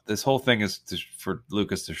caught. This whole thing is for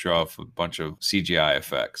Lucas to show off a bunch of CGI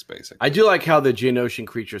effects, basically. I do like how the Geonosian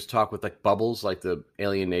creatures talk with bubbles, like the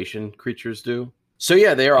Alien Nation creatures do. So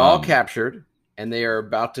yeah, they are all captured and they are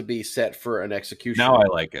about to be set for an execution. Now I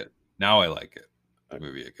like it.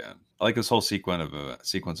 Movie again. I like this whole sequence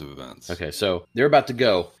of events. Okay, so they're about to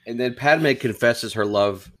go, and then Padme confesses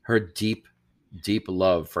her deep, deep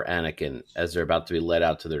love for Anakin as they're about to be led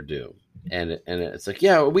out to their doom. And it's like,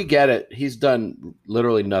 yeah, we get it. He's done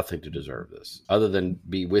literally nothing to deserve this, other than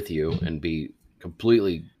be with you and be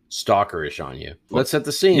completely stalkerish on you. Let's set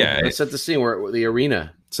the scene. Yeah, let's set the scene. We're at the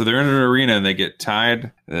arena. So they're in an arena and they get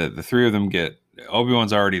tied. The three of them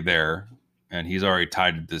Obi-Wan's already there. And he's already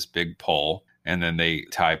tied to this big pole. And then they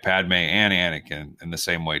tie Padme and Anakin in the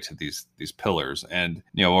same way to these pillars. And,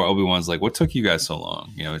 Obi-Wan's like, what took you guys so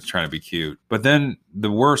long? It's trying to be cute. But then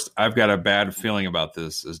the worst, I've got a bad feeling about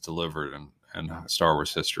this, is delivered in Star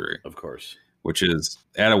Wars history. Of course. Which is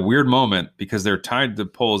at a weird moment, because they're tied to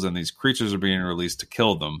poles and these creatures are being released to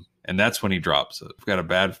kill them. And that's when he drops it. I've got a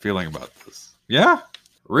bad feeling about this. Yeah?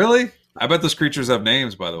 Really? I bet those creatures have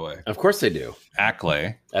names, by the way. Of course they do.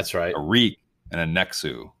 Acklay. That's right. A Reek. And a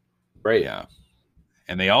Nexu. Right. Yeah.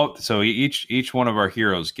 And they all, so each one of our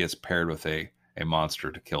heroes gets paired with a monster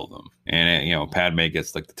to kill them. And, Padme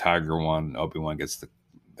gets the tiger one. Obi-Wan gets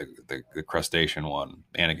the crustacean one.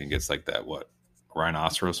 Anakin gets that,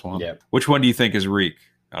 rhinoceros one? Yeah. Which one do you think is Reek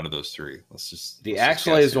out of those three? The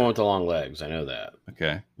Axelay is the one with the long legs. I know that.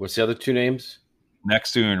 Okay. What's the other two names?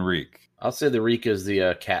 Nexu and Reek. I'll say the Reek is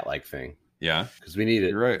the cat-like thing. Yeah. Because we need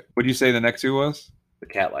it. You're right. What do you say the Nexu was? The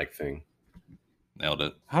cat-like thing. Nailed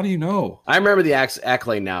it. How do you know? I remember the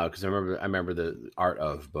Acklay now because I remember the Art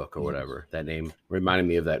of book or whatever. That name reminded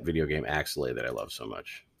me of that video game Axelay that I love so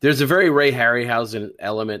much. There's a very Ray Harryhausen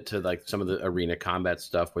element to some of the arena combat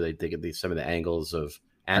stuff where they get some of the angles of.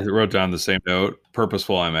 I wrote down the same note.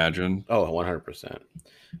 Purposeful, I imagine. Oh, 100%.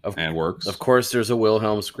 And works. Of course, there's a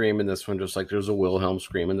Wilhelm scream in this one, just like there's a Wilhelm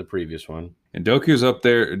scream in the previous one. And Dooku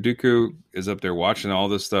is up there watching all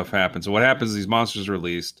this stuff happen. So what happens is these monsters are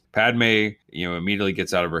released. Padme, immediately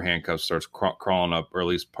gets out of her handcuffs, starts crawling up, or at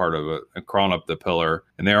least part of it, crawling up the pillar.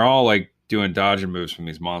 And they're all doing dodging moves from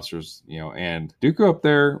these monsters, and Dooku up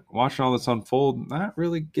there watching all this unfold, not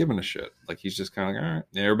really giving a shit. He's just kind of all right.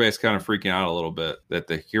 And everybody's kind of freaking out a little bit that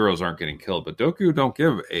the heroes aren't getting killed, but Dooku don't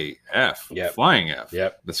give a F, flying F.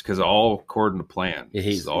 Yep. That's because all according to plan.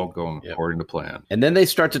 He's all going according to plan. And then they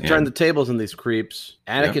start to turn the tables on these creeps.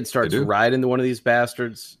 Anakin starts riding into one of these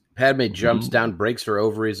bastards. Padme jumps down, breaks her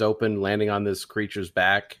ovaries open, landing on this creature's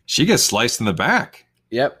back. She gets sliced in the back.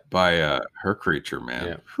 Yep. By her creature, man.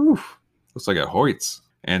 Yep. Whew. Looks like a Hoyts.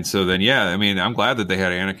 And so then, I'm glad that they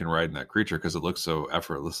had Anakin riding that creature because it looks so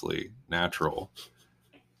effortlessly natural.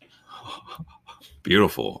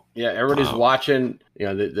 Beautiful. Yeah, everybody's watching.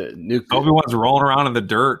 The new Obi-Wan's rolling around in the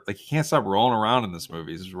dirt. He can't stop rolling around in this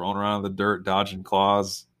movie. He's just rolling around in the dirt, dodging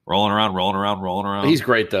claws, rolling around. He's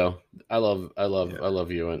great though. I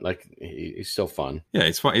love you, and he's still fun. Yeah,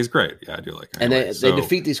 he's fun. He's great. Yeah, I do like him. And they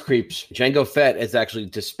defeat these creeps. Jango Fett is actually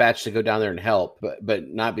dispatched to go down there and help, but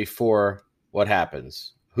not before what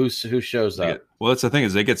happens. Who shows up? Well, that's the thing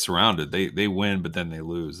is they get surrounded. They win, but then they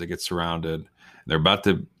lose. They get surrounded. They're about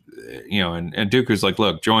to, and Dooku's like,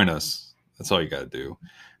 look, join us. That's all you got to do.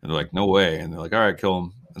 And they're like, no way. And they're like, all right, kill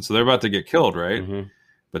him. And so they're about to get killed, right? Mm-hmm.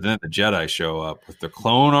 But then the Jedi show up with the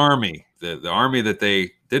clone army, the army that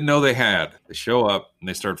they didn't know they had. They show up and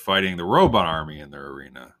they start fighting the robot army in their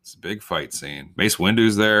arena. It's a big fight scene. Mace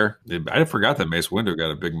Windu's there. I forgot that Mace Windu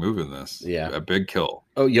got a big move in this. Yeah. A big kill.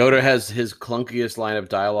 Oh, Yoda has his clunkiest line of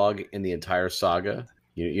dialogue in the entire saga.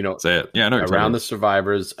 Say it. Yeah, I know. Around the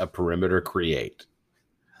survivors, a perimeter create.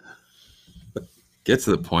 Get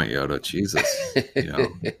to the point, Yoda. Jesus.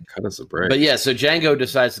 Cut us a break. But yeah, so Django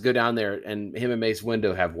decides to go down there, and him and Mace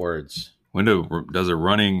Windu have words. Windu does a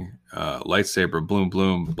running lightsaber, bloom,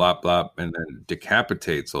 bloom, blop, blop, and then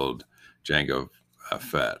decapitates old Jango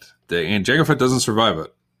Fett. And Jango Fett doesn't survive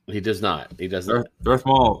it. He does not. He does not. Darth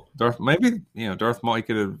Maul, Darth Maul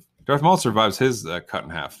survives his cut in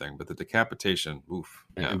half thing, but the decapitation, oof.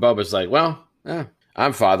 Yeah. And Boba's like, well,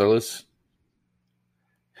 I'm fatherless.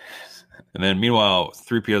 And then meanwhile,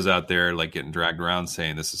 3PO's out there like getting dragged around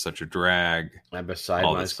saying this is such a drag. I'm beside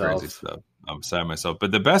all myself. This crazy stuff. I'm beside myself.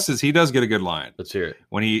 But the best is he does get a good line. Let's hear it.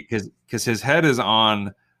 When because his head is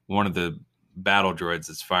on one of the battle droids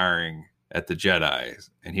that's firing at the Jedi,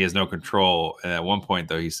 and he has no control. And at one point,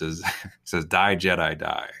 though, he says, "Die, Jedi,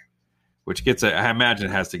 die," which I imagine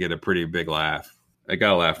it has to get a pretty big laugh. It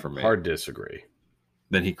got a laugh from me. Hard disagree.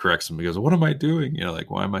 Then he corrects him. He goes, "What am I doing?"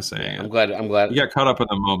 Why am I saying it? I'm glad. You got caught up in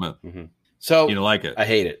the moment. Mm-hmm. So you don't like it. I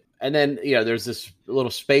hate it. And then, there's this little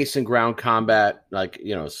space and ground combat,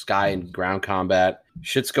 sky and ground combat.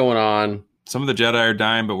 Shit's going on. Some of the Jedi are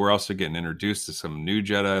dying, but we're also getting introduced to some new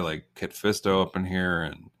Jedi, like Kit Fisto up in here,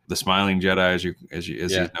 and the Smiling Jedi, as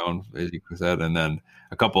he's known, as you said, and then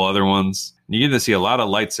a couple other ones. And you get to see a lot of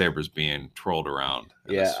lightsabers being trolled around.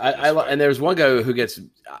 And there's one guy who gets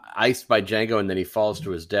iced by Jango, and then he falls to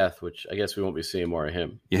his death, which I guess we won't be seeing more of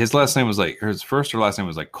him. Yeah, his last name was his first or last name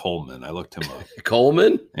was Coleman. I looked him up.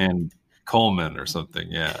 Coleman? And Coleman or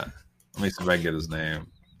something, yeah. Let me see if I can get his name.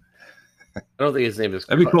 I don't think his name is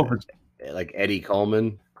That'd be cool. Like Eddie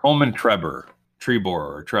Coleman. Coleman Trebor.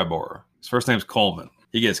 His first name's Coleman.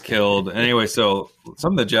 He gets killed. Anyway, so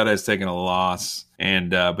some of the Jedi's taking a loss,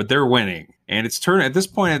 but they're winning. And at this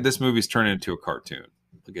point, this movie's turning into a cartoon,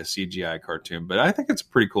 like a CGI cartoon. But I think it's a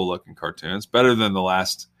pretty cool looking cartoon. It's better than the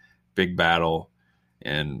last big battle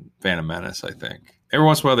in Phantom Menace, I think. Every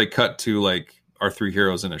once in a while, they cut to our three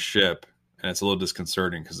heroes in a ship, and it's a little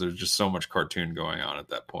disconcerting because there's just so much cartoon going on at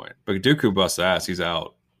that point. But Dooku busts ass. He's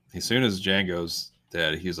out. As soon as Jango's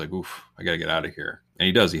dead, he's like, oof, I got to get out of here. And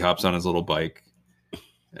he does. He hops on his little bike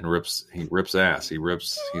and rips ass. He's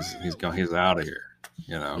out of here.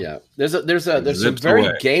 Yeah. There's some very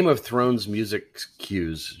away. Game of Thrones music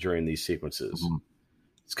cues during these sequences. Mm-hmm.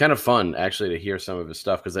 It's kind of fun actually to hear some of his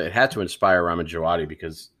stuff because it had to inspire Ramin Djawadi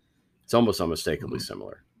because it's almost unmistakably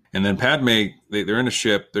similar. And then Padme, they're in a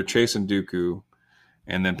ship, they're chasing Dooku,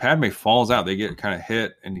 and then Padme falls out. They get kind of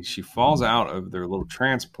hit, and she falls out of their little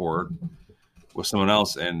transport with someone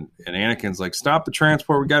else, and Anakin's like, "Stop the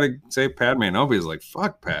transport! We got to save Padme." And Obi's like,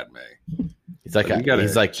 "Fuck Padme." He's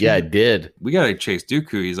like, "Yeah, I did. We got to chase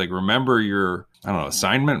Dooku." He's like, "Remember your,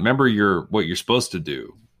 assignment. Remember what you're supposed to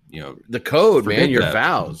do. The code, man. Your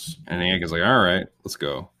vows." And Anakin's like, "All right, let's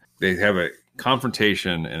go." They have a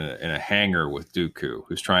confrontation in a hangar with Dooku,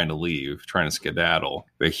 who's trying to leave, trying to skedaddle.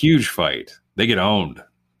 A huge fight. They get owned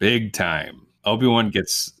big time. Obi-Wan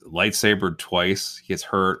gets lightsabered twice. He gets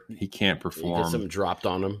hurt. He can't perform. He gets something dropped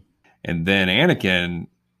on him. And then Anakin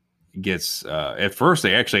gets, at first,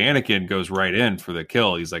 Anakin goes right in for the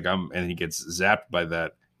kill. He's like, and he gets zapped by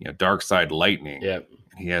that, dark side lightning. Yep.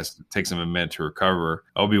 Takes him a minute to recover.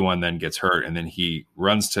 Obi-Wan then gets hurt, and then he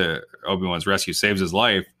runs to Obi-Wan's rescue, saves his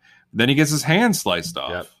life. Then he gets his hand sliced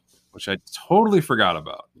off, which I totally forgot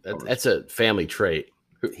about. That's a family trait.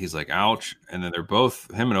 He's like, ouch. And then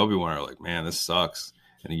him and Obi-Wan are like, man, this sucks.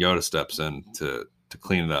 And Yoda steps in to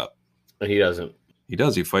clean it up. But he doesn't. He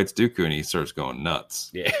does. He fights Dooku and he starts going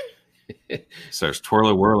nuts. Yeah. Starts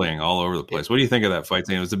whirling all over the place. What do you think of that fight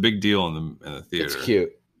scene? It was a big deal in the theater. It's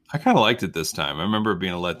cute. I kind of liked it this time. I remember it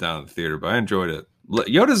being a letdown in the theater, but I enjoyed it.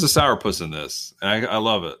 Yoda's a sourpuss in this, and I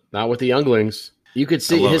love it. Not with the younglings. You could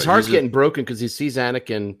see his heart's getting broken because he sees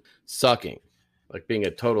Anakin sucking, like being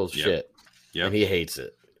a total shit. Yeah, and he hates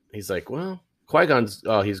it. He's like, well, Qui-Gon's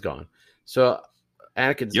he's gone. So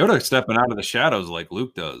Anakin's Yoda stepping out of the shadows like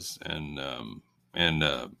Luke does, and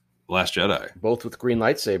Last Jedi, both with green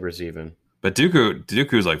lightsabers, even. But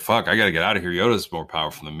Dooku's like, fuck, I got to get out of here. Yoda's more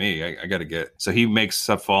powerful than me. I got to get. So he makes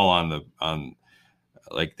stuff fall on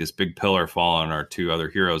like this big pillar fall on our two other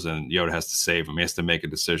heroes, and Yoda has to save them. He has to make a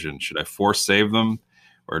decision: should I force save them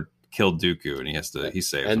or kill Dooku? And he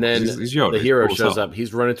saves them. And then he's Yoda. The hero shows up.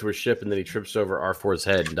 He's running to a ship, and then he trips over R4's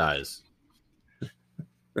head and dies.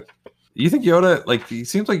 You think Yoda, he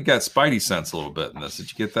seems like he got Spidey sense a little bit in this.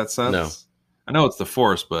 Did you get that sense? No. I know it's the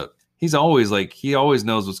Force, but he's always he always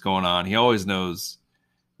knows what's going on. He always knows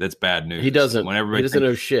that's bad news. He doesn't. He doesn't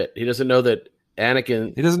know shit. He doesn't know that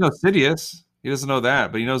Anakin. He doesn't know Sidious. He doesn't know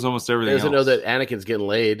that, but he knows almost everything. He doesn't know that Anakin's getting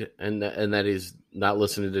laid and that he's not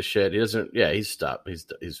listening to shit. He doesn't. Yeah, he's stopped.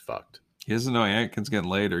 He's fucked. He doesn't know Anakin's getting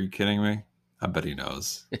laid. Are you kidding me? I bet he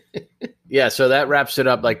knows. Yeah, so that wraps it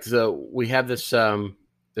up. Like, we have this. There's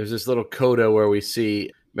this little coda where we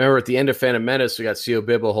see. Remember, at the end of Phantom Menace, we got C.O.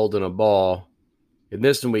 Bibble holding a ball. In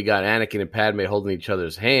this one, we got Anakin and Padme holding each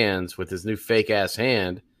other's hands with his new fake ass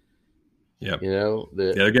hand. Yep. You know,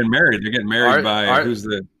 they're getting married. They're getting married by who's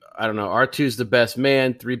the? I don't know. R2's the best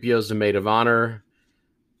man. 3PO's the maid of honor.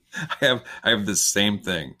 I have the same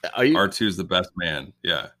thing. R2's the best man.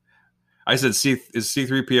 Yeah. I said, is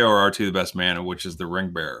C3PO or R2 the best man, which is the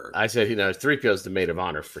ring bearer? I said, 3PO's the maid of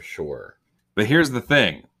honor for sure. But here's the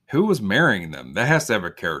thing. Who was marrying them? That has to have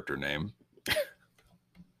a character name.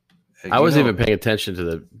 I wasn't even paying attention to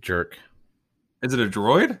the jerk. Is it a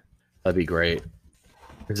droid? That'd be great.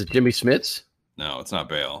 Is it Jimmy Smits? No, it's not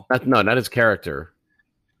Bale. Not his character.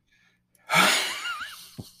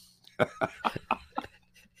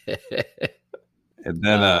 And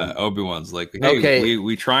then Obi-Wan's like, hey, okay.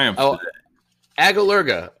 we triumphed. Oh,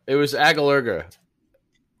 Agalurga. It was Agalurga.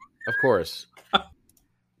 Of course.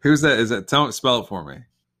 Who's that? Is that? Spell it for me.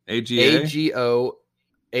 A-G-A?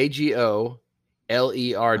 A-G-O-Lerga.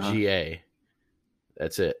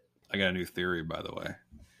 That's it. I got a new theory, by the way.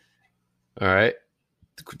 All right.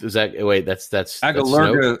 Is that wait? That's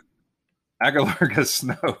Agalurga. Agalurga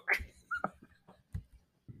Snoke.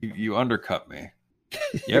 You undercut me.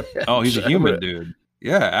 Yep. Oh, he's a human dude.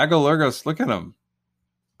 Yeah, Agalurga's. Look at him.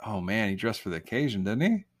 Oh man, he dressed for the occasion, didn't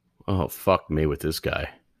he? Oh, fuck me with this guy.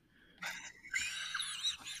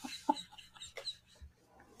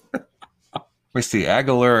 Let me see.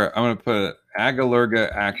 Agalurga. I'm going to put Agalurga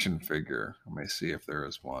action figure. Let me see if there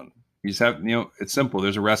is one. You just have, it's simple.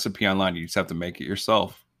 There's a recipe online. You just have to make it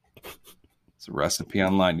yourself. It's a recipe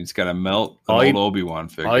online. You just got to melt the old Obi-Wan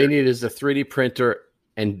figure. All you need is a 3D printer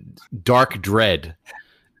and dark dread.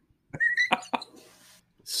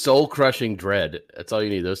 Soul-crushing dread. That's all you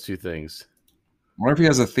need, those two things. I wonder if he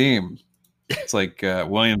has a theme. It's like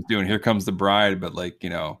Williams doing Here Comes the Bride, but like,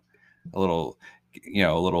 a little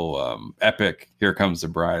epic Here Comes the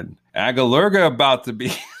Bride. Agalurga about to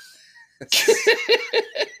be.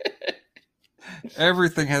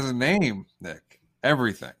 Everything has a name, Nick.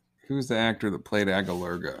 Everything. Who's the actor that played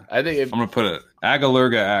Agalurga? I'm going to put it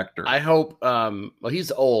Agalurga actor. I hope.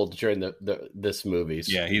 He's old during this movie.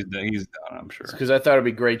 Yeah, he's done. I'm sure. Because I thought it'd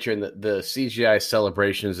be great during the CGI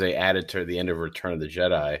celebrations they added to the end of Return of the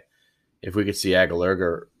Jedi. If we could see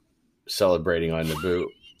Agalurga celebrating on Naboo.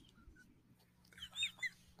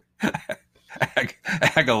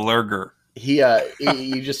 Agalurga.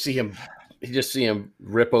 You just see him. You just see him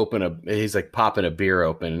rip open he's like popping a beer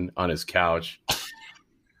open on his couch.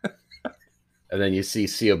 And then you see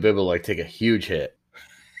C.O. Bibble like take a huge hit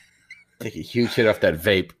off that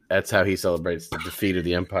vape. That's how he celebrates the defeat of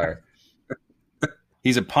the Empire.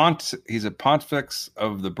 He's a pontifex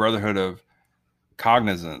of the Brotherhood of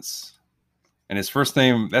Cognizance. And his first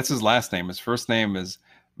name, that's his last name. His first name is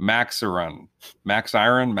Maxiron.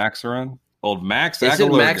 Maxiron. Old Max Agalurga.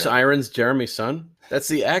 Isn't Max Irons Jeremy's son? That's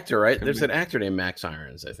the actor, right? There's an actor named Max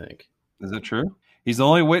Irons, I think. Is that true? He's the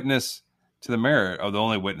only witness to the merit of the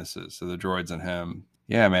only witnesses, so the droids and him.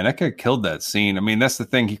 Yeah, man, that guy killed that scene. I mean, that's the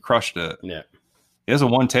thing. He crushed it. Yeah. He has a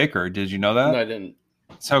one-taker. Did you know that? No, I didn't.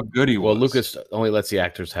 That's how good he was. Well, Lucas only lets the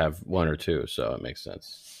actors have one or two, so it makes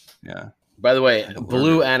sense. Yeah. By the way,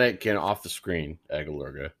 blew Anakin off the screen,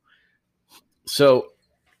 Agalurga. So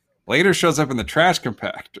later shows up in the trash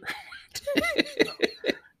compactor.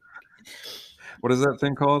 What is that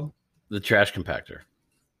thing called? The trash compactor.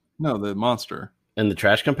 No, the monster. And the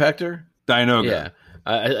trash compactor? Dianoga. Yeah.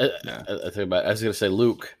 I think about. I was going to say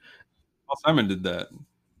Luke. Paul Simon did that.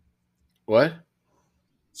 What?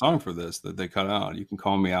 Song for this that they cut out. You can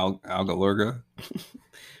call me Agalurga.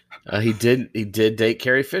 He did date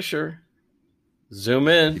Carrie Fisher. Zoom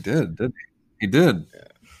in. He did. He did. Yeah.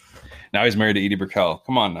 Now he's married to Edie Brickell.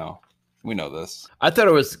 Come on now. We know this. I thought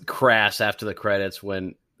it was crass after the credits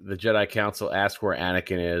when the Jedi Council asked where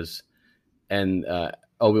Anakin is, and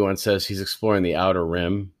Obi-Wan says he's exploring the Outer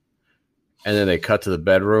Rim, and then they cut to the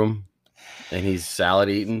bedroom, and he's salad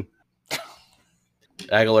eating.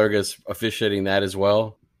 Agalurga's officiating that as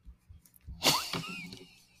well.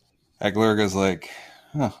 Agalurga's like,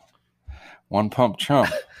 one pump chump.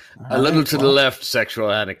 A little to the left, sexual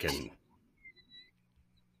Anakin.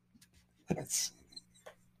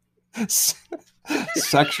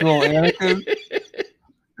 Sexual Anakin?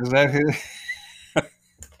 Is that his?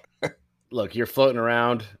 Look, you're floating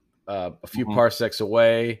around a few parsecs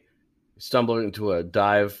away, stumble into a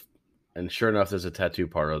dive, and sure enough, there's a tattoo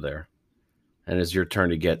parlor there. And it's your turn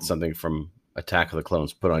to get something from Attack of the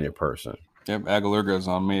Clones put on your person. Yep, Agalurga's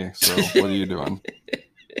on me. So what are you doing?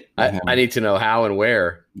 I need to know how and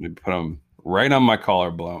where. You put them right on my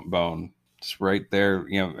collarbone. just right there.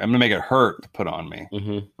 You know, I'm gonna make it hurt to put on me.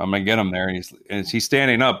 Mm-hmm. I'm gonna get him there, and he's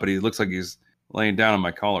standing up, but he looks like he's laying down on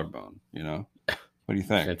my collarbone. You know, what do you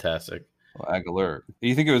think? Fantastic. Well, Aguilera. Do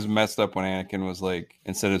you think it was messed up when Anakin was like,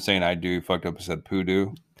 instead of saying "I do," he fucked up and said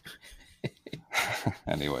 "Poo-do"?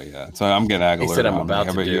 Anyway, yeah. So I'm getting Aguilera. He said I'm about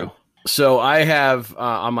to do. You? So I have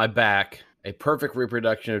on my back a perfect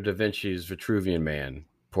reproduction of Da Vinci's Vitruvian Man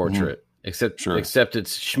portrait, except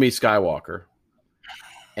it's Shmi Skywalker.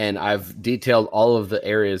 And I've detailed all of the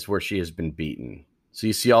areas where she has been beaten. So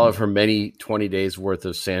you see all of her many 20 days worth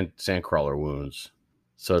of sandcrawler wounds.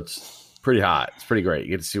 So it's pretty hot. It's pretty great.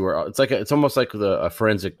 You get to see where it's almost like a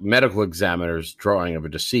forensic medical examiner's drawing of a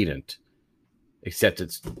decedent, except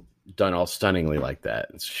it's done all stunningly like that.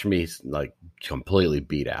 It's Shmi's like completely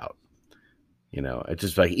beat out. You know, it's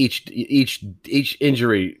just like each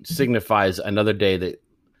injury signifies another day that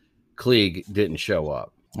Klieg didn't show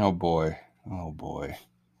up. Oh boy.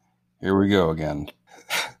 Here we go again.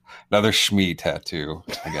 Another Shmi tattoo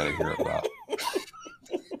I gotta hear about.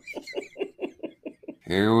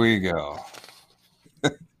 Here we go.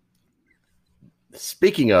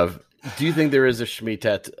 Speaking of, do you think there is a Shmi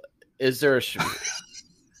tattoo? Is there a Shmi?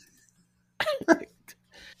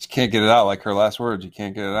 You can't get it out like her last words. You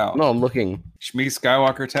can't get it out. No, I'm looking. Shmi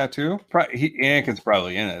Skywalker tattoo? Anakin's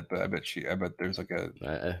probably in it, but I bet there's like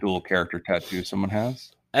a dual character tattoo someone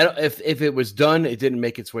has. I don't, if it was done, it didn't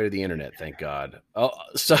make its way to the internet. Thank God. Oh,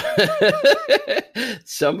 so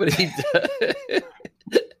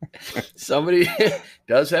somebody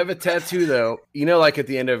does have a tattoo, though. You know, like at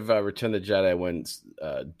the end of Return of the Jedi, when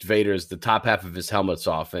Vader's the top half of his helmet's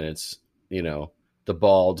off, and it's the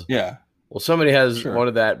bald. Yeah. Well, somebody has one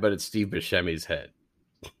of that, but it's Steve Buscemi's head.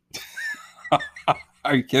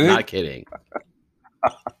 Are you kidding? Not kidding.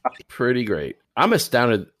 Pretty great. I'm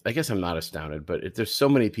astounded. I guess I'm not astounded, but there's so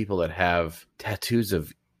many people that have tattoos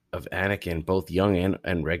of Anakin, both young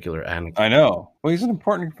and regular Anakin. I know. Well, he's an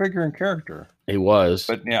important figure and character. He was.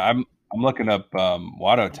 But yeah, I'm looking up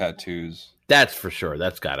Watto tattoos. That's for sure.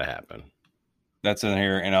 That's got to happen. That's in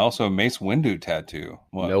here, and also Mace Windu tattoo.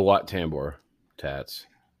 What? No Wat Tambor tats.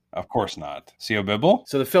 Of course not. Sio Bibble?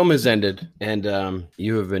 So the film has ended, and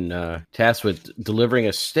you have been tasked with delivering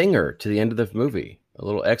a stinger to the end of the movie. A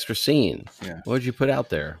little extra scene. Yeah. What did you put out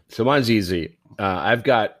there? So mine's easy. I've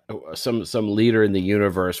got some leader in the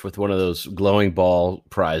universe with one of those glowing ball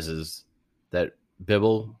prizes that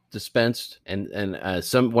Bibble dispensed, and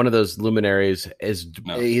one of those luminaries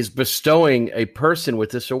is bestowing a person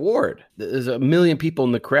with this award. There's a million people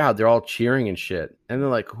in the crowd. They're all cheering and shit, and they're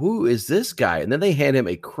like, "Who is this guy?" And then they hand him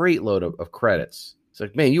a crate load of credits. It's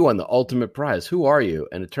like, "Man, you won the ultimate prize. Who are you?"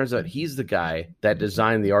 And it turns out he's the guy that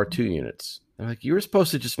designed the R2 units. They're like, "You were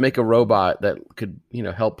supposed to just make a robot that could,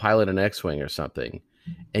 help pilot an X-Wing or something."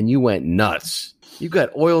 And you went nuts. You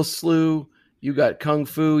got oil slew, you got kung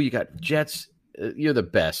fu, you got jets. You're the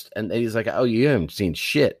best. And he's like, "Oh, you haven't seen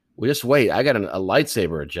shit. Well, just wait. I got a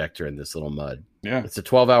lightsaber ejector in this little mud." Yeah. It's a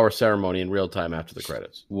 12-hour ceremony in real time after the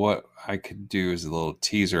credits. What I could do is a little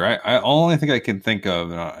teaser. I only think I can think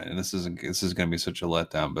of, and this is going to be such a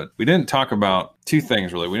letdown, but we didn't talk about two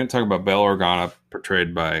things, really. We didn't talk about Bail Organa,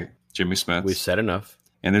 portrayed by Jimmy Smith. We said enough.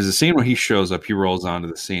 And there's a scene where he shows up, he rolls onto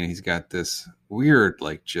the scene, he's got this weird,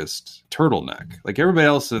 just turtleneck. Like everybody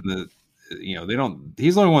else in the,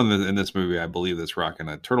 he's the only one in this movie, I believe, that's rocking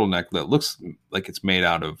a turtleneck that looks like it's made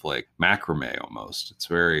out of macrame almost.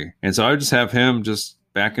 And so I would just have him just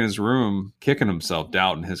back in his room, kicking himself,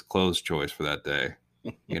 doubting his clothes choice for that day.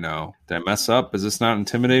 Did I mess up? Is this not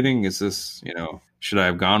intimidating? Is this, should I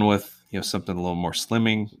have gone with, something a little more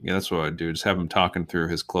slimming? Yeah, that's what I'd do. Just have him talking through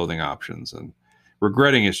his clothing options and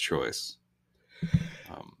regretting his choice.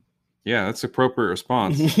 Yeah, that's appropriate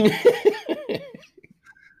response.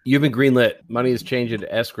 You've been greenlit. Money is changed into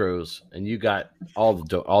escrows, and you got all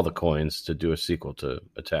the coins to do a sequel to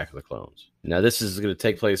Attack of the Clones. Now, this is going to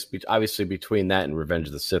take place obviously between that and Revenge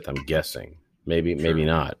of the Sith. I'm guessing, maybe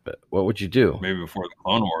not. But what would you do? Maybe before the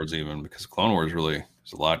Clone Wars, even, because Clone Wars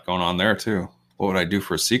there's a lot going on there too. What would I do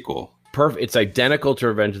for a sequel? Perfect. It's identical to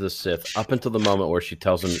Revenge of the Sith up until the moment where she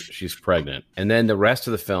tells him she's pregnant, and then the rest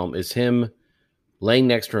of the film is him laying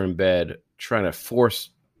next to her in bed, trying to force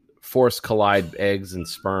collide eggs and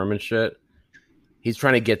sperm and shit. He's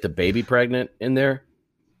trying to get the baby pregnant in there.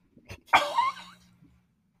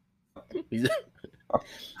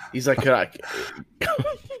 He's like,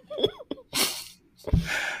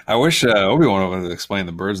 I wish Obi-Wan would have explained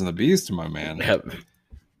the birds and the bees to my man. Yep.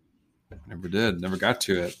 Never did. Never got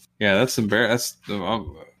to it. Yeah, that's embarrassing.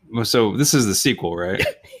 So this is the sequel, right?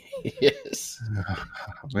 Yes.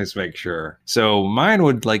 Let's make sure. So mine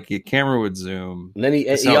would the camera would zoom. And then he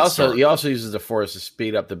also uses the force to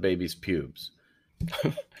speed up the baby's pubes.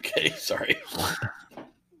 Okay, sorry.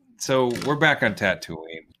 So we're back on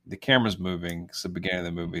Tatooine. The camera's moving. It's the beginning of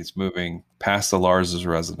the movie. It's moving past the Lars'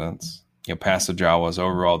 residence, past the Jawas,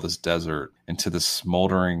 over all this desert, into this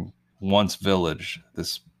smoldering once village.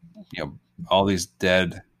 This, all these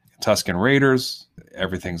dead Tusken Raiders.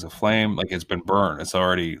 Everything's aflame. It's been burned. It's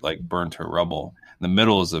already burned to rubble. In the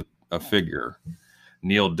middle is a figure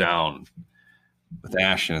kneeled down with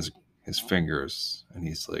ash in his fingers, and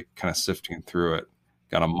he's kind of sifting through it.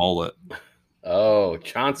 Got a mullet. Oh,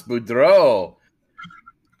 Chance Boudreaux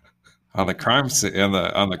on the crime scene.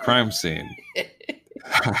 On the crime scene,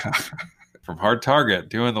 from Hard Target,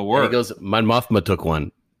 doing the work. And he goes, "Mon Mothma took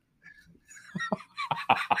one."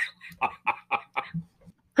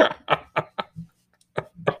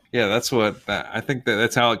 Yeah, I think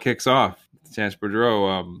that's how it kicks off. Chance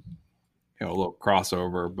Boudreaux, a little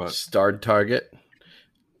crossover, but starred Target.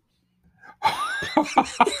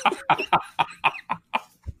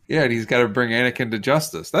 Yeah, and he's got to bring Anakin to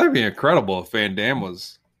justice. That'd be incredible if Van Damme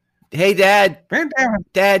was. Hey, Dad. Van Damme.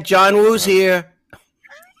 Dad, John Woo's here.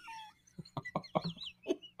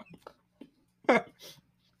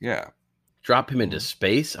 Yeah. Drop him into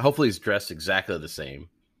space. Hopefully he's dressed exactly the same.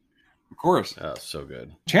 Of course. Oh, so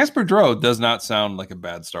good. Chance Boudreaux does not sound like a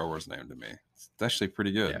bad Star Wars name to me. It's actually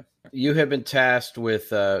pretty good. Yeah. You have been tasked with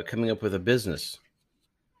coming up with a business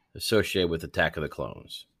associated with Attack of the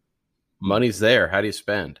Clones. Money's there. How do you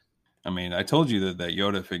spend? I mean, I told you that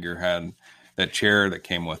Yoda figure had that chair that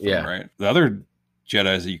came with them, right? The other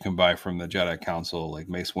Jedis that you can buy from the Jedi Council, like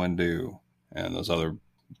Mace Windu and those other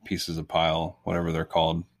pieces of pile, whatever they're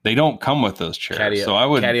called, they don't come with those chairs. So I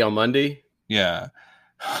would Caddy on Monday. Yeah.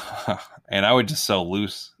 And I would just sell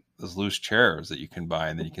those loose chairs that you can buy,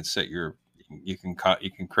 and then you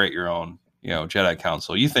can create your own, Jedi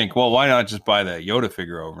Council. You think, well, why not just buy that Yoda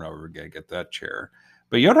figure over and over again, get that chair?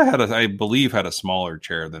 But Yoda I believe had a smaller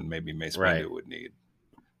chair than maybe Mace Windu would need.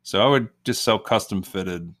 So I would just sell custom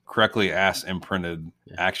fitted, correctly imprinted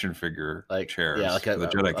action figure chairs for the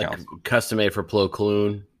Jedi Council. Custom made for Plo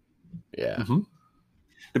Koon. Yeah. Mm-hmm.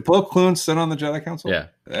 Did Plo Koon sit on the Jedi Council? Yeah.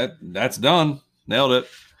 That's done. Nailed it.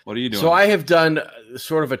 What are you doing? So I have done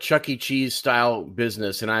sort of a Chuck E. Cheese style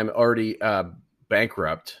business, and I'm already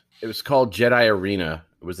bankrupt. It was called Jedi Arena.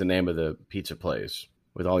 It was the name of the pizza place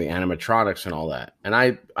with all the animatronics and all that. And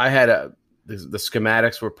I had the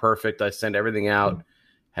schematics were perfect. I sent everything out,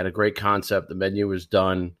 had a great concept. The menu was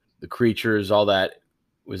done. The creatures, all that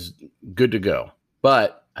was good to go.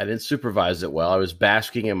 But I didn't supervise it well. I was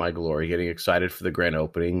basking in my glory, getting excited for the grand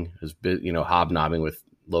opening. I was, hobnobbing with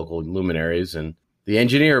local luminaries, and the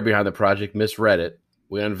engineer behind the project misread it.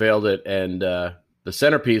 We unveiled it, and the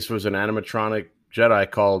centerpiece was an animatronic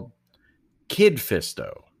Jedi called Kid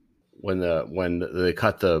Fisto. When they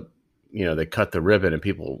cut the ribbon and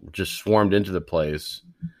people just swarmed into the place,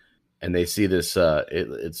 and they see this,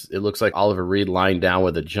 it looks like Oliver Reed lying down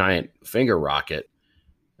with a giant finger rocket.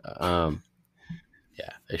 Yeah,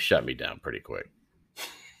 they shut me down pretty quick.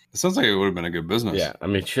 It sounds like it would have been a good business. Yeah, I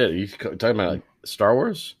mean, shit. You talking about Star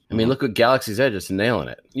Wars? I mean, look at Galaxy's Edge, just nailing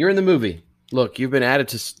it. You're in the movie. Look, you've been added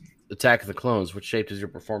to Attack of the Clones. What shape does your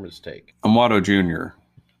performance take? I'm Watto Jr.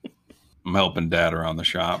 I'm helping Dad around the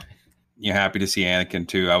shop. You're happy to see Anakin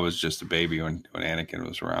too. I was just a baby when Anakin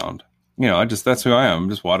was around. That's who I am. I'm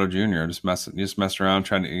just Watto Jr. Just messing around,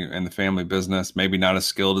 trying to in the family business. Maybe not as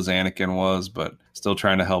skilled as Anakin was, but still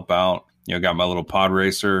trying to help out. Got my little pod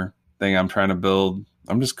racer thing I'm trying to build.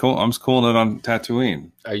 I'm just cool. I'm just cooling it on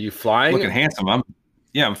Tatooine. Are you flying? Looking handsome. I'm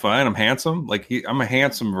fine. I'm handsome. I'm a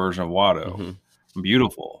handsome version of Watto. Mm-hmm. I'm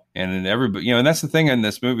beautiful. And then everybody, and that's the thing in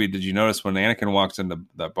this movie. Did you notice when Anakin walks into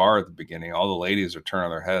that bar at the beginning, all the ladies are turning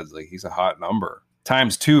their heads like he's a hot number.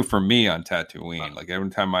 ×2 for me on Tatooine. Like every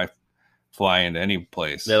time I fly into any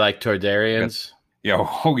place, they like Tordarians. Yeah.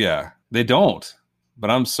 Oh yeah. They don't. But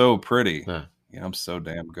I'm so pretty. Huh. I'm so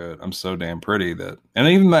damn good. I'm so damn pretty and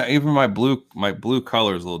even my blue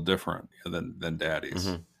color is a little different than Daddy's.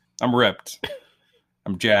 Mm-hmm. I'm ripped.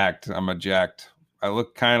 I'm jacked. I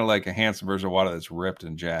look kind of like a handsome version of Watto that's ripped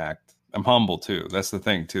and jacked. I'm humble too. That's the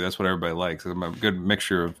thing too. That's what everybody likes. I'm a good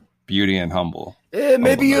mixture of beauty and humble.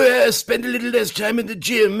 Maybe you spend a little less time in the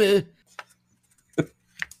gym.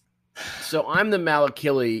 So I'm the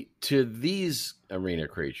Malakili to these arena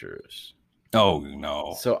creatures. Oh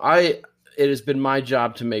no. So it has been my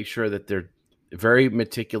job to make sure that their very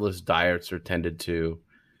meticulous diets are tended to.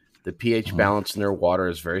 The pH balance in their water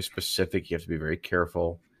is very specific. You have to be very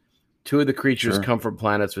careful. 2 of the creatures come from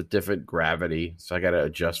planets with different gravity, so I got to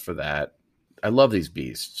adjust for that. I love these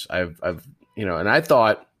beasts. I've and I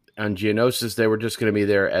thought on Geonosis they were just going to be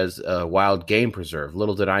there as a wild game preserve.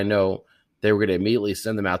 Little did I know they were going to immediately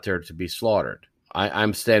send them out there to be slaughtered.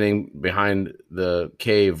 I'm standing behind the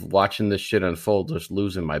cave watching this shit unfold, just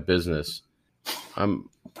losing my business. Of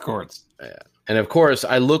course. And of course,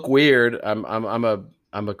 I look weird. I'm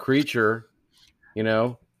a creature,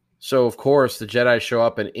 So of course, the Jedi show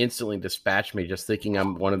up and instantly dispatch me, just thinking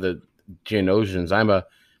I'm one of the Geonosians. I'm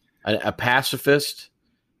a pacifist,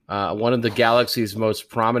 one of the galaxy's most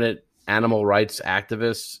prominent animal rights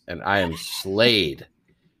activists, and I am slayed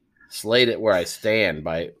at where I stand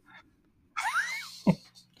by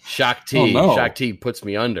Shakti. Oh, no. Shakti puts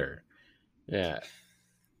me under. Yeah.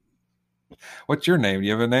 What's your name? Do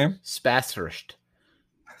you have a name? Spasrist.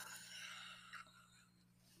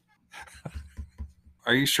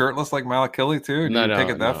 Are you shirtless like Malakili too? Did you take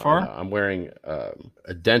it that far? No. I'm wearing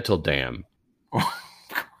a dental dam. Of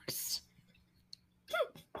course.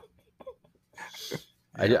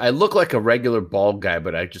 I look like a regular bald guy,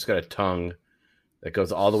 but I just got a tongue that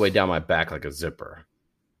goes all the way down my back like a zipper.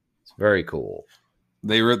 It's very cool.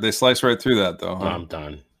 They slice right through that though. Huh? I'm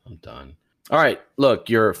done. All right, look,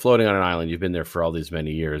 you're floating on an island. You've been there for all these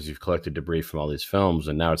many years. You've collected debris from all these films,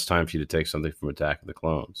 and now it's time for you to take something from Attack of the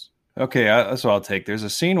Clones. Okay, that's what I'll take. There's a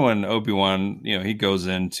scene when Obi-Wan, he goes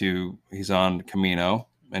he's on Kamino,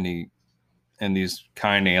 and these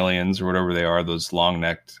kind aliens or whatever they are, those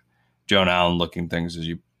long-necked Joan Allen looking things,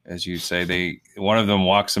 as you say, one of them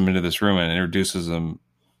walks him into this room and introduces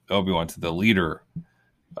Obi-Wan to the leader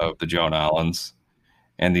of the Joan Allens,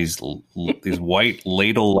 and these white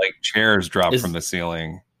ladle-like chairs drop from the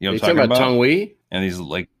ceiling. You know what I'm talking about? Tong Wei? And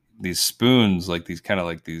these spoons, like these kind of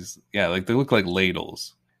like these, like they look like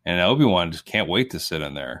ladles. And Obi-Wan just can't wait to sit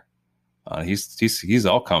in there. He's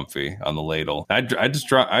all comfy on the ladle. I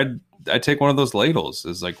take one of those ladles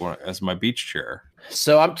as my beach chair.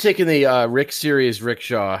 So I'm taking the Rick Series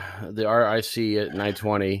rickshaw, the RIC at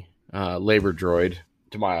 920 labor droid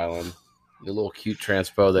to my island. The little cute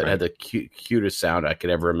transpo that had the cutest sound I could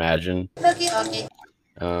ever imagine.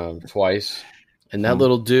 Twice. And that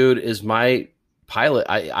little dude is my pilot.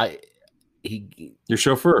 Your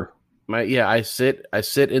chauffeur. I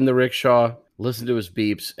sit in the rickshaw, listen to his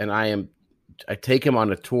beeps, and I take him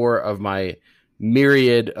on a tour of my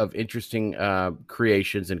myriad of interesting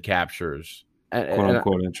creations and captures. Quote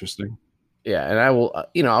unquote interesting. Yeah, and I will,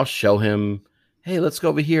 I'll show him, hey, let's go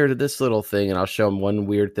over here to this little thing, and I'll show him one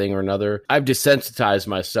weird thing or another. I've desensitized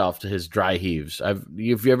myself to his dry heaves. Have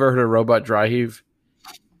you ever heard of robot dry heave?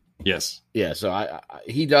 Yes. Yeah, so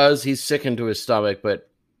he's sickened to his stomach, but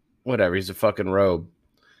whatever, he's a fucking robe.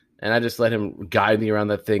 And I just let him guide me around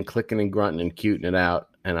that thing, clicking and grunting and cuting it out.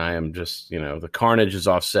 And I am just, the carnage is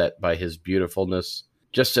offset by his beautifulness.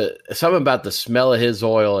 Just something about the smell of his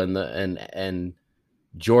oil and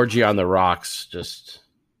Georgie on the rocks just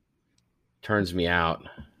turns me out.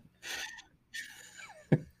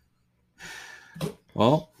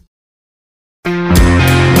 Well,